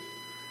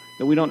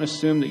that we don't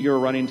assume that you're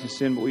running to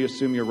sin, but we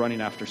assume you're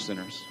running after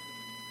sinners.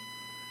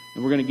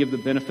 And we're going to give the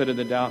benefit of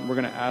the doubt, and we're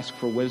going to ask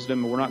for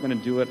wisdom, and we're not going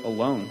to do it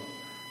alone.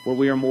 Where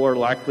we are more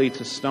likely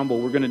to stumble,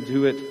 we're going to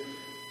do it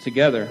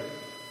together.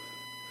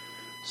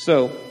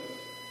 So,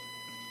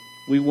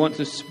 we want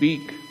to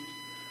speak,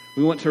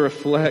 we want to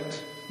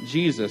reflect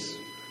Jesus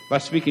by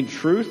speaking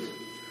truth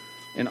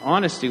and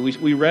honesty.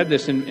 We read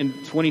this in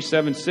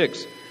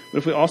 27:6. But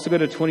if we also go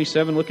to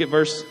 27, look at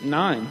verse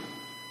 9.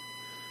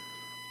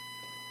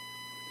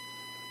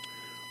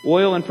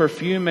 Oil and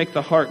perfume make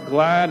the heart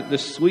glad. The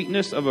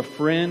sweetness of a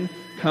friend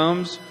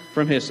comes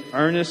from his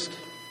earnest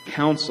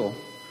counsel.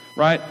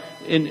 Right?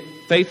 And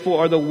faithful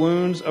are the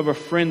wounds of a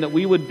friend, that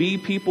we would be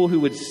people who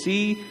would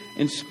see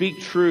and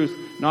speak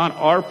truth, not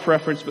our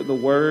preference, but the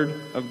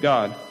Word of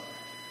God.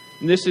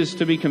 And this is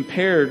to be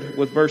compared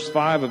with verse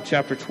 5 of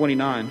chapter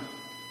 29.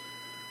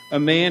 A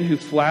man who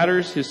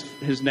flatters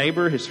his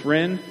neighbor, his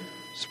friend,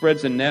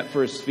 spreads a net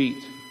for his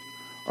feet.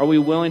 Are we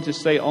willing to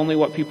say only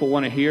what people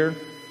want to hear,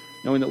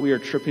 knowing that we are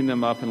tripping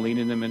them up and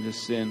leading them into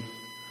sin,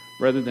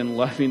 rather than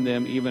loving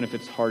them even if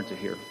it's hard to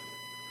hear?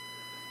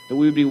 That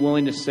we would be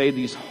willing to say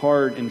these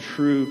hard and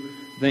true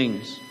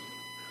things.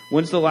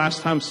 When's the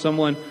last time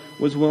someone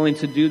was willing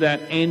to do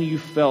that and you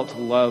felt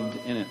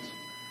loved in it,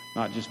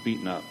 not just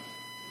beaten up?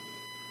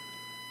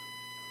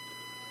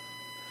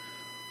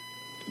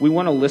 We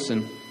want to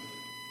listen.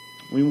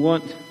 We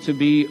want to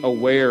be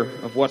aware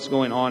of what's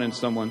going on in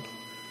someone.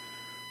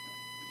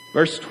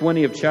 Verse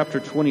 20 of chapter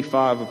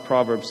 25 of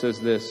Proverbs says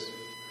this: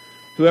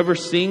 whoever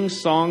sings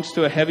songs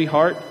to a heavy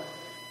heart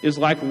is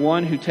like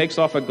one who takes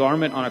off a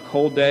garment on a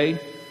cold day,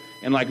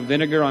 and like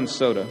vinegar on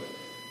soda.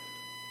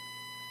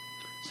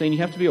 Saying you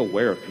have to be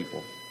aware of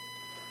people.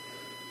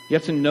 You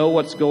have to know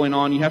what's going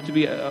on. You have to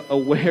be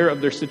aware of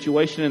their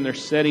situation and their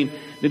setting.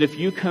 That if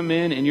you come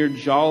in and you're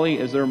jolly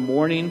as they're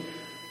mourning,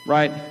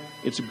 right,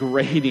 it's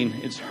grating,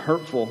 it's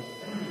hurtful.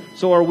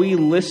 So are we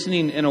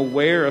listening and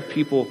aware of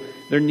people,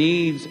 their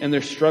needs and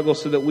their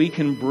struggles, so that we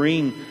can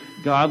bring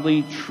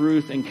godly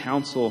truth and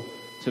counsel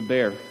to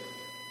bear?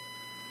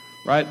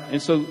 Right?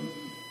 And so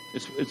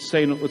it's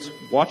saying, let's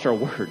watch our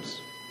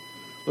words.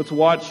 Let's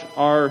watch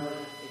our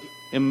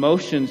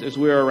emotions as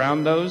we're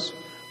around those,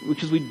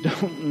 because we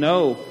don't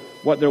know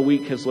what their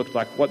week has looked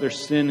like, what their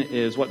sin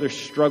is, what their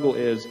struggle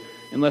is,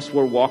 unless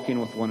we're walking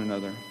with one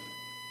another.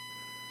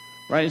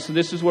 Right? And so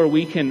this is where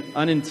we can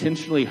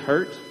unintentionally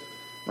hurt,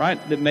 right?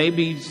 That may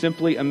be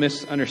simply a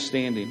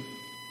misunderstanding.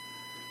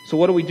 So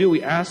what do?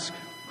 We ask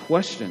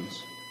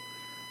questions.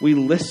 We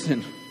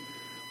listen.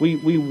 We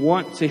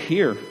want to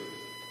hear.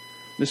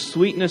 The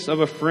sweetness of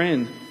a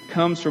friend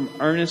comes from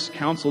earnest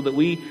counsel, that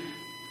we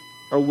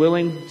are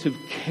willing to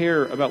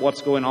care about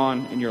what's going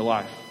on in your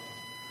life.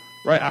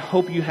 Right? I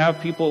hope you have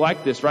people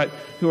like this, right?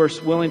 Who are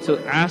willing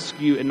to ask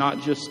you and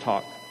not just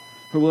talk.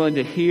 Who are willing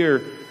to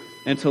hear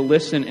and to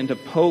listen and to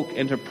poke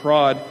and to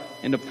prod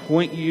and to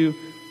point you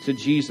to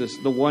Jesus,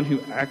 the one who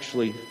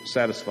actually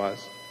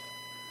satisfies.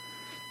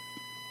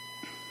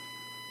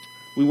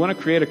 We want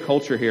to create a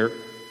culture here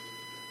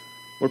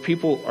where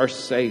people are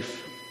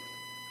safe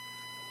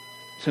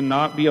to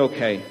not be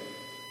okay,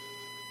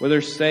 where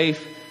they're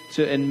safe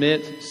to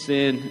admit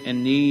sin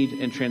and need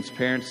and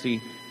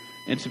transparency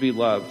and to be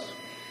loved.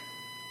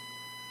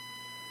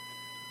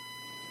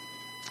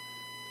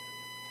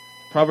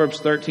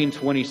 Proverbs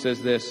 13:20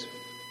 says this: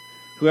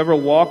 whoever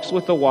walks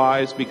with the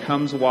wise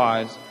becomes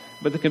wise,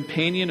 but the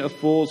companion of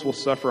fools will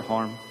suffer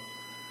harm.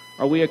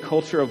 Are we a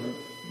culture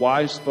of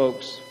wise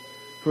folks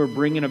who are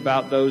bringing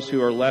about those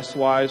who are less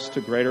wise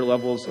to greater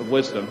levels of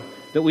wisdom?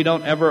 That we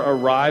don't ever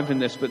arrive in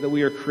this, but that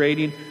we are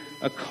creating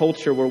a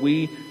culture where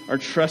we are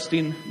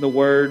trusting the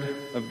Word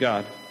of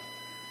God.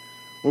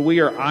 Where we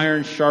are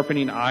iron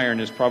sharpening iron,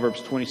 as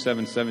Proverbs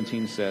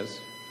 27:17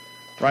 says.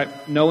 Right?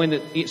 Knowing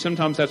that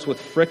sometimes that's with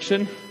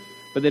friction,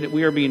 but that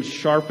we are being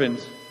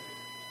sharpened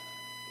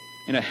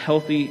in a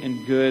healthy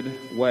and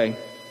good way.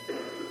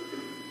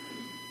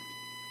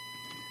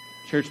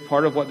 Church,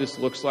 part of what this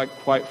looks like,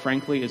 quite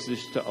frankly, is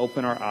just to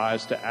open our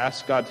eyes, to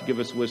ask God to give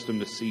us wisdom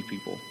to see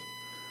people.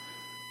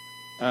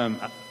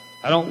 I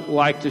don't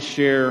like to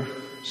share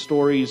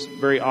stories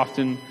very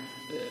often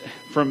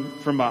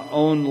from my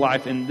own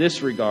life in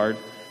this regard,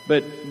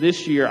 But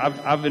this year,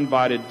 I've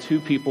invited 2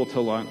 people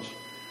to lunch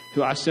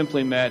who I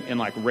simply met in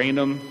like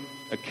random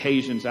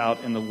occasions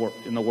out in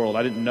the world.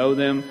 I didn't know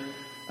them.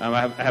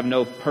 I have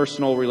no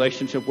personal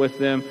relationship with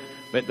them,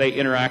 but they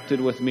interacted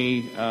with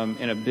me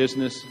in a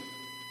business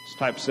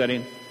type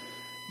setting.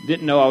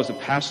 Didn't know I was a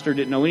pastor,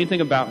 didn't know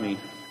anything about me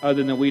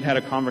other than we'd had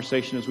a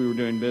conversation as we were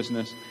doing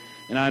business.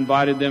 And I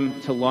invited them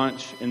to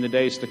lunch in the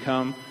days to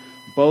come.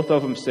 Both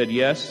of them said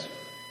yes.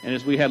 And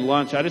as we had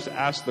lunch, I just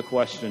asked the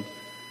question,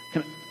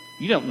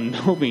 you don't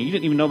know me. You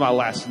didn't even know my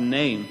last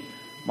name.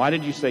 Why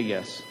did you say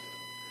yes?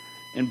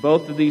 And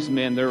both of these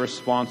men, their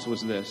response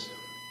was this: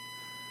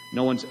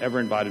 no one's ever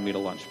invited me to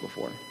lunch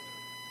before.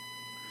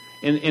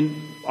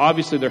 And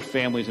obviously their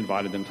families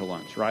invited them to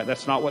lunch, right?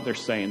 That's not what they're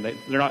saying.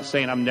 They're not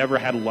saying, I've never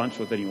had lunch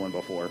with anyone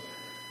before.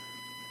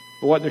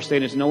 But what they're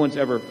saying is, no one's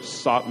ever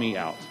sought me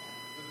out.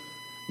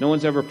 No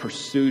one's ever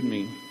pursued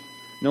me.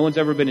 No one's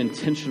ever been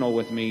intentional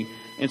with me.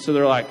 And so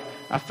they're like,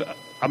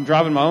 I'm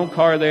driving my own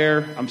car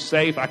there. I'm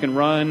safe. I can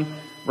run,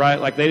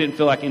 right? Like they didn't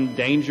feel like in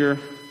danger,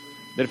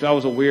 that if I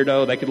was a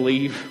weirdo, they could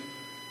leave.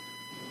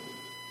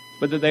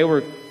 But that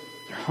they're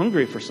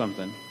hungry for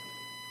something.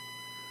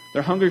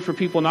 They're hungry for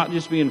people not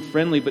just being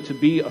friendly, but to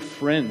be a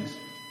friend.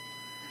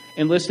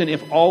 And listen,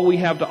 if all we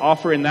have to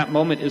offer in that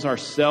moment is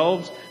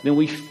ourselves, then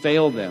we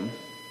fail them.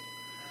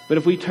 But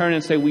if we turn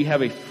and say we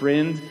have a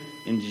friend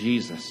in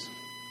Jesus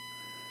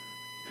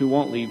who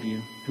won't leave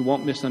you, who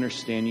won't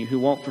misunderstand you, who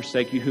won't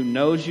forsake you, who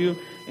knows you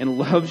and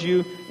loves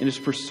you and is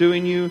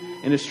pursuing you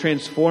and is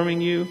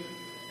transforming you,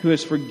 who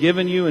has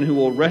forgiven you and who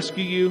will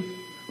rescue you,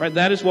 right?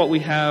 That is what we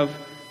have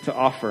to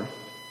offer.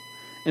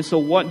 And so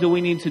what do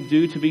we need to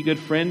do to be good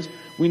friends?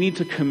 We need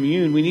to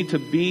commune. We need to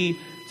be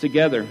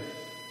together.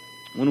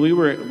 When we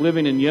were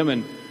living in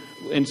Yemen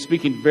and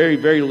speaking very,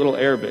 very little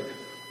Arabic,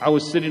 I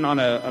was sitting on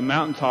a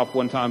mountaintop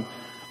one time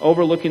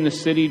overlooking the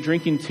city,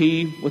 drinking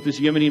tea with this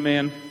Yemeni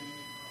man.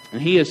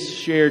 And he has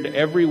shared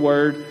every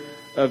word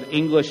of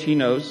English he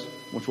knows,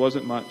 which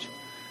wasn't much.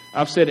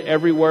 I've said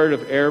every word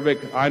of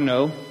Arabic I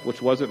know,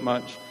 which wasn't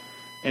much.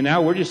 And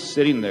now we're just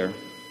sitting there.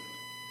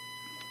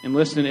 And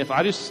listen, if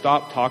I just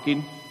stop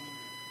talking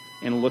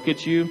and look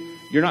at you,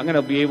 you're not going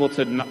to be able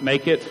to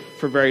make it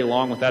for very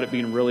long without it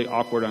being really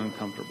awkward and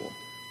uncomfortable.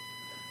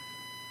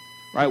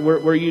 Right?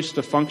 We're used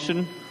to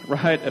function,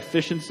 right?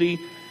 Efficiency.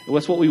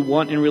 That's what we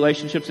want in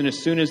relationships. And as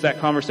soon as that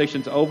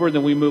conversation's over,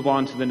 then we move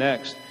on to the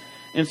next.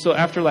 And so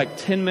after like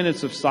 10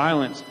 minutes of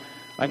silence,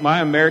 like my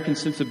American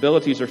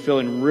sensibilities are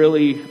feeling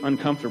really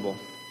uncomfortable.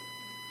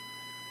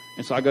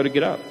 And so I go to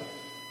get up.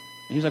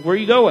 And he's like, where are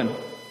you going?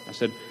 I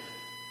said,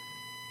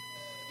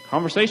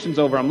 conversation's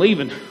over. I'm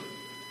leaving.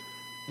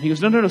 And he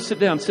goes, no, sit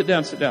down. So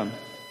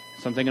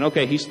I'm thinking,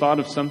 okay, he's thought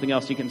of something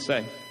else he can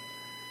say.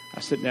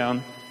 I sit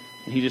down,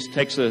 and he just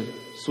takes a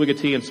swig of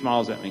tea and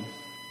smiles at me.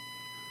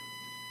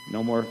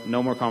 No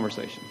more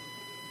conversation.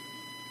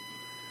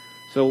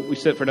 So we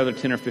sit for another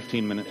 10 or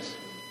 15 minutes.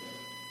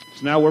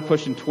 So now we're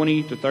pushing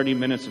 20 to 30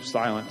 minutes of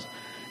silence.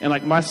 And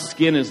like my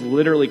skin is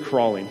literally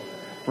crawling,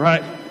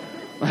 right?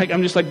 Like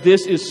I'm just like,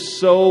 this is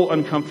so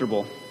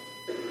uncomfortable.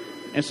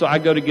 And so I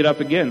go to get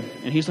up again.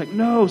 And he's like,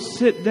 no,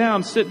 sit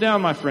down,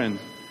 my friend.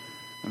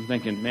 I'm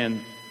thinking,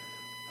 man,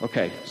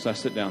 okay. So I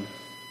sit down.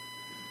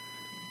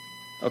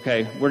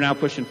 Okay, we're now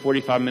pushing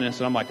 45 minutes.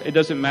 And I'm like, it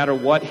doesn't matter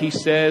what he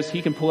says.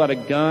 He can pull out a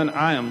gun.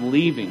 I am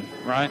leaving,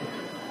 right?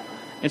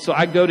 And so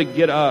I go to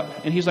get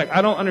up. And he's like,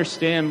 I don't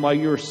understand why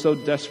you were so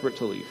desperate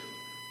to leave.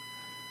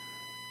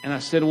 And I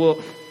said,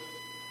 well,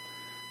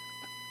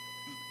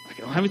 I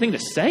don't have anything to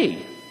say.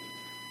 And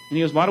he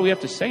goes, why do we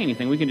have to say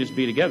anything? We can just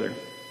be together.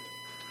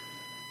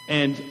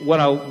 And what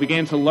I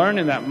began to learn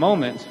in that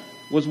moment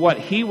was what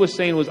he was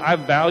saying was, I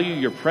value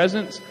your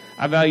presence.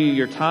 I value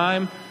your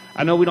time.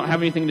 I know we don't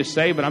have anything to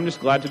say, but I'm just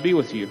glad to be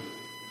with you.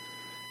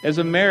 As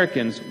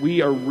Americans,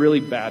 we are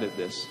really bad at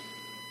this.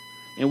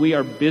 And we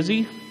are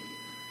busy.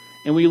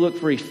 And we look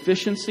for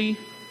efficiency.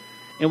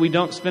 And we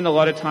don't spend a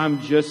lot of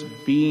time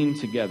just being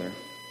together.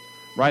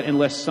 Right?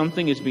 Unless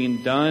something is being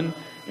done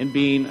and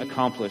being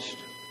accomplished.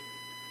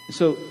 And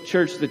so,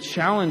 church, the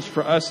challenge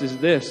for us is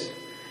this.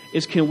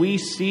 Is can we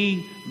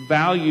see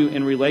value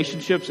in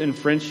relationships and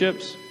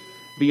friendships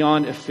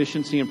beyond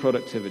efficiency and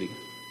productivity?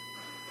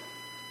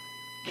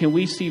 Can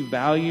we see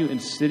value in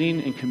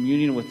sitting and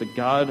communing with the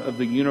God of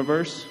the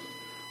universe,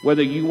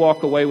 whether you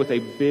walk away with a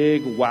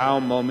big wow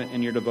moment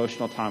in your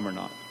devotional time or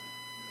not?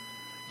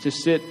 To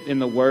sit in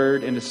the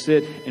Word and to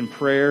sit in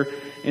prayer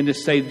and to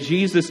say,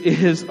 Jesus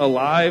is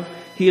alive.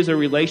 He is a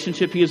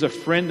relationship. He is a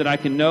friend that I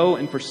can know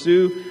and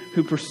pursue,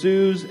 who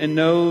pursues and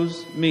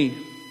knows me.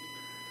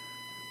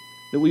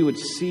 That we would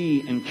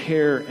see and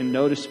care and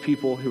notice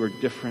people who are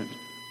different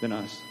than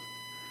us.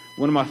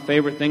 One of my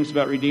favorite things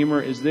about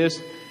Redeemer is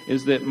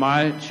that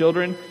my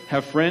children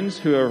have friends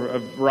who are a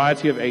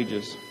variety of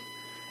ages.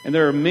 And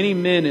there are many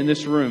men in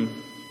this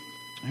room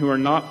who are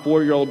not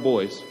 4-year-old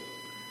boys,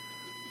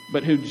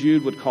 but who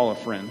Jude would call a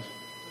friend.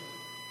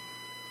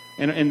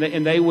 And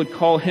they would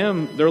call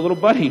him their little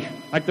buddy,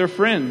 like their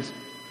friends.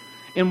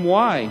 And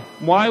why?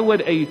 Why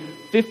would a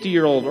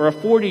 50-year-old or a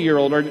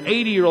 40-year-old or an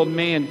 80-year-old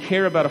man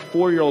care about a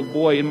 4-year-old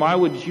boy? And why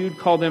would Jude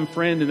call them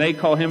friend and they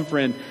call him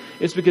friend?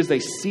 It's because they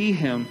see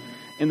him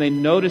and they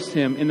notice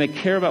him and they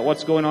care about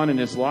what's going on in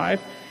his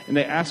life, and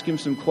they ask him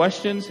some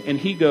questions, and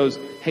he goes,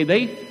 hey,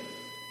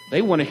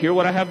 they want to hear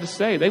what I have to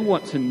say. They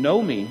want to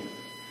know me.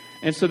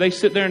 And so they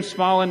sit there and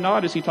smile and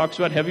nod as he talks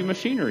about heavy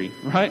machinery,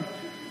 right?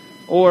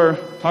 Or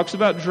talks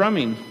about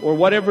drumming or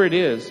whatever it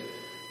is,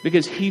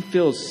 because he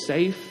feels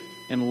safe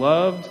and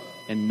loved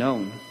and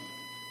known.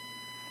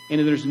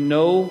 And there's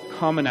no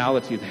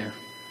commonality there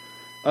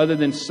other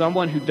than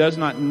someone who does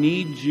not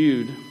need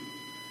Jude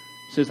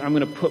says, I'm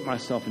going to put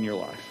myself in your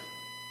life.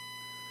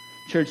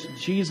 Church,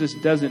 Jesus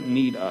doesn't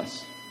need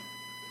us.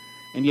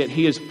 And yet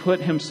he has put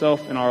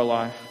himself in our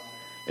life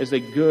as a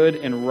good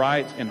and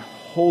right and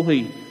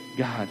holy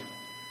God,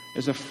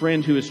 as a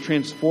friend who is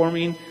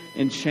transforming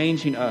and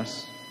changing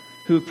us,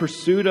 who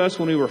pursued us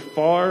when we were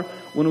far,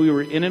 when we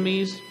were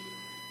enemies,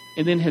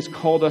 and then has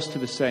called us to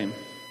the same.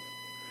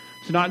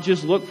 To not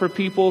just look for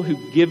people who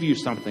give you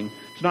something,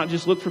 to not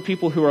just look for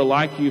people who are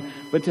like you,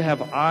 but to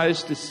have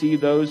eyes to see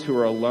those who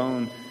are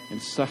alone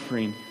and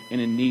suffering and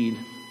in need.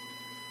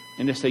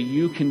 And to say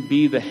you can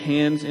be the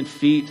hands and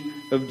feet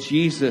of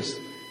Jesus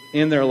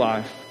in their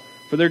life,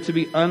 for there to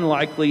be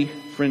unlikely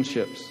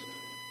friendships.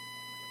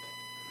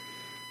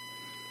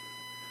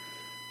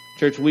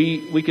 Church,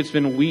 we could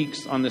spend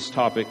weeks on this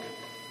topic,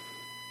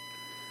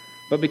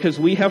 but because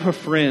we have a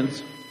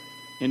friend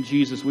in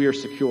Jesus, we are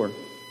secure.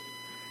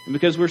 And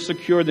because we're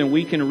secure, then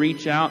we can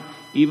reach out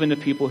even to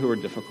people who are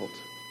difficult.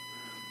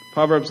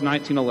 Proverbs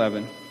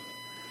 19:11.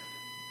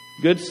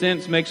 Good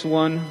sense makes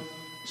one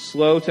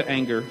slow to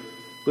anger.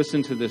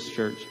 Listen to this,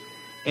 church.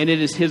 And it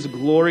is his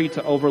glory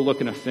to overlook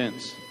an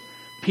offense.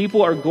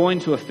 People are going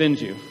to offend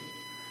you.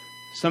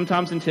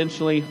 Sometimes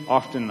intentionally,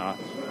 often not.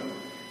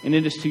 And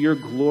it is to your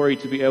glory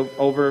to be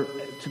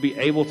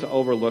able to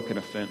overlook an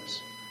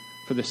offense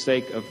for the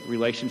sake of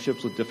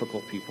relationships with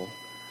difficult people.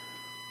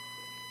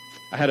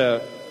 I had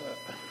a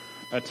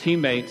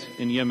teammate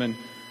in Yemen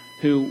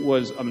who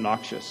was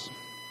obnoxious.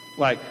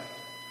 And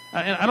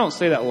I don't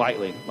say that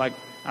lightly.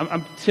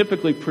 I'm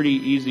typically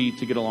pretty easy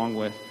to get along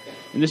with.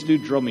 And this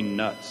dude drove me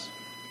nuts.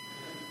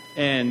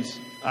 And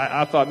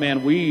I thought,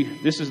 man,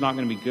 this is not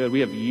going to be good.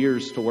 We have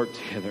years to work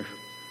together.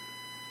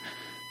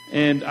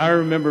 And I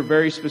remember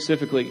very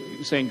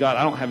specifically saying, God,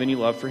 I don't have any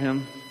love for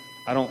him.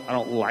 I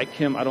don't like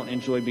him. I don't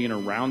enjoy being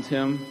around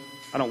him.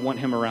 I don't want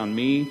him around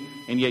me.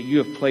 And yet you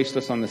have placed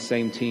us on the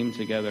same team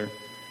together.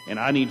 And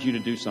I need you to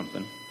do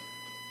something.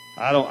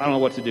 I don't know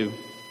what to do.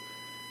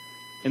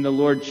 And the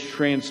Lord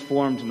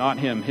transformed not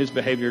him. His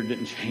behavior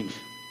didn't change.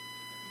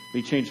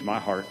 He changed my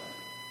heart.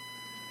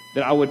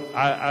 That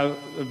I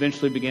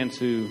eventually began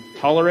to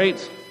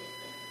tolerate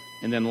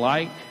and then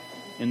like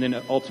and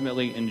then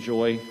ultimately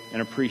enjoy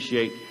and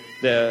appreciate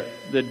the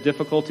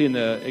difficulty and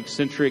the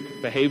eccentric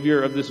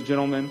behavior of this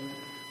gentleman,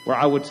 where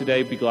I would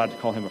today be glad to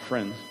call him a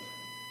friend.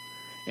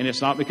 And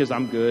it's not because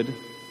I'm good,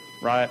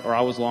 right, or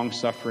I was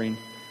long-suffering,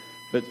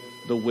 but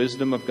the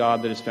wisdom of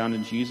God that is found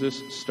in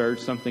Jesus stirred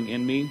something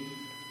in me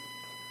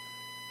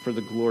for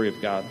the glory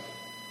of God.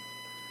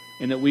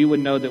 And that we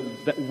would know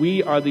that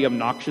we are the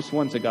obnoxious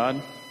ones of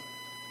God.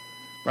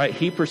 Right?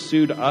 He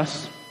pursued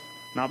us,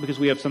 not because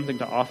we have something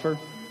to offer,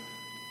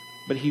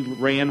 but he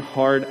ran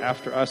hard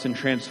after us and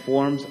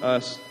transforms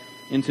us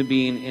into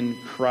being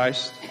in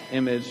Christ's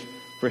image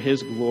for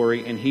his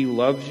glory. And he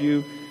loves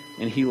you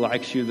and he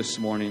likes you this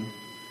morning.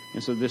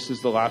 And so this is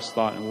the last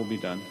thought and we'll be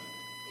done.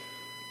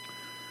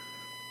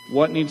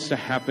 What needs to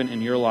happen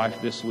in your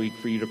life this week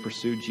for you to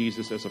pursue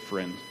Jesus as a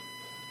friend?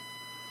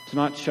 To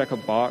not check a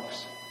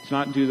box, to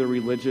not do the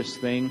religious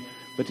thing,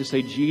 but to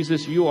say,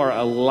 Jesus, you are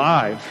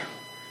alive.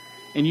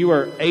 And you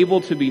are able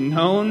to be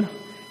known,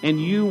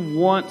 and you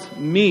want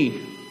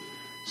me.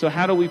 So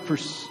how do we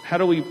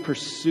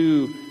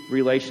pursue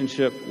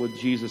relationship with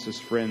Jesus as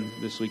friend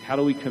this week? How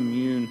do we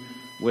commune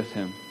with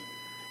him?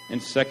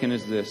 And second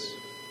is this: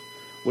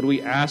 would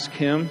we ask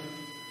him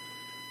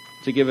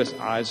to give us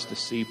eyes to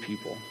see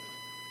people?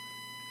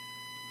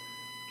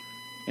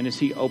 And as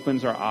he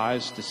opens our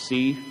eyes to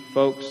see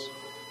folks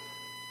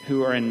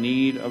who are in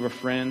need of a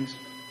friend,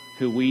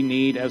 who we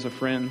need as a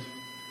friend,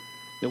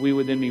 that we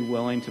would then be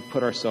willing to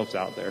put ourselves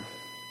out there,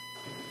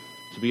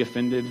 to be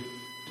offended,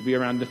 to be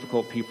around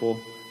difficult people,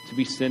 to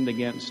be sinned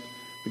against,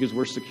 because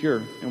we're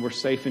secure and we're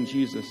safe in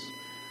Jesus.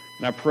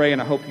 And I pray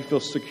and I hope you feel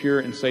secure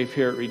and safe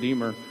here at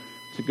Redeemer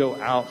to go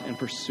out and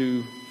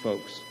pursue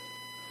folks.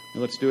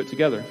 And let's do it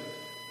together,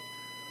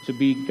 to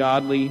be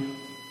godly,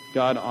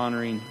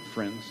 God-honoring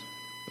friends.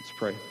 Let's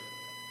pray.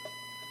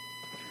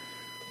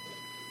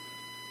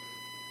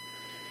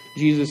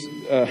 Jesus,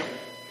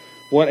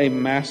 what a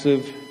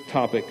massive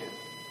topic.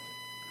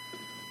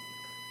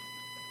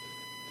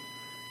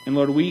 And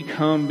Lord, we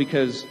come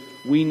because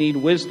we need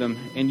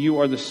wisdom, and you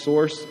are the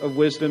source of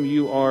wisdom.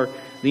 You are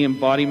the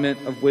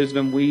embodiment of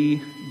wisdom.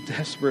 We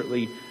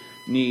desperately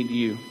need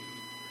you.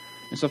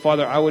 And so,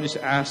 Father, I would just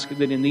ask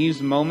that in these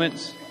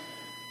moments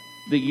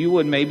that you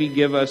would maybe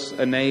give us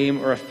a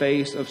name or a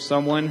face of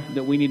someone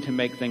that we need to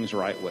make things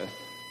right with.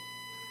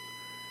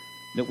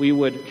 That we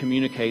would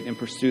communicate and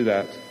pursue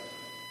that.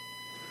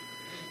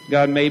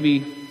 God,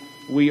 maybe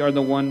we are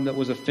the one that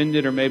was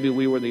offended, or maybe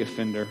we were the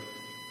offender.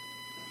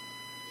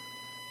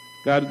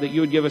 God, that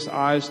you would give us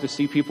eyes to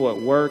see people at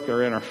work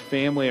or in our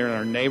family or in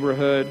our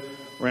neighborhood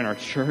or in our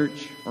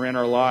church or in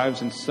our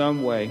lives in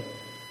some way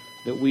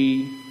that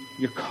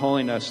you're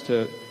calling us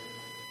to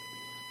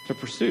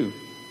pursue,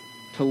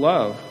 to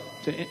love,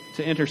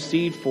 to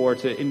intercede for,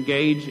 to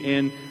engage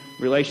in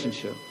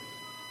relationship.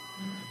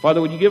 Father,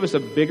 would you give us a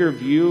bigger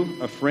view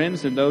of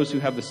friends than those who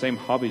have the same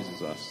hobbies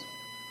as us?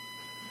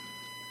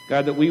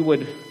 God, that we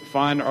would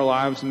find our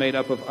lives made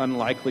up of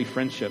unlikely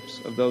friendships,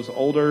 of those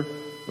older,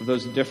 of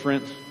those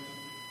different,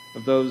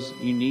 of those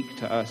unique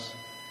to us,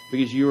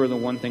 because you are the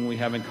one thing we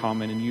have in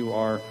common, and you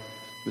are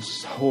the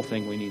sole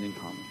thing we need in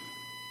common.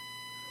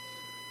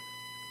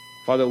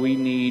 Father, we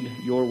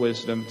need your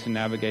wisdom to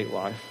navigate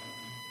life.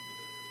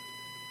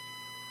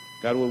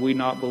 God, would we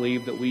not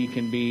believe that we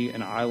can be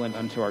an island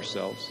unto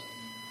ourselves,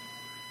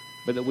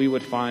 but that we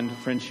would find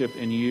friendship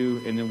in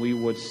you, and then we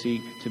would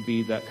seek to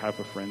be that type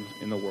of friend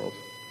in the world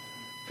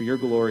for your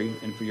glory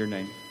and for your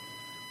name.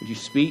 Would you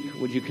speak?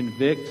 Would you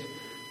convict?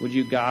 Would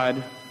you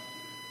guide?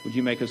 Would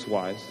you make us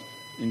wise?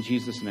 In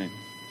Jesus' name,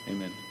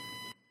 amen.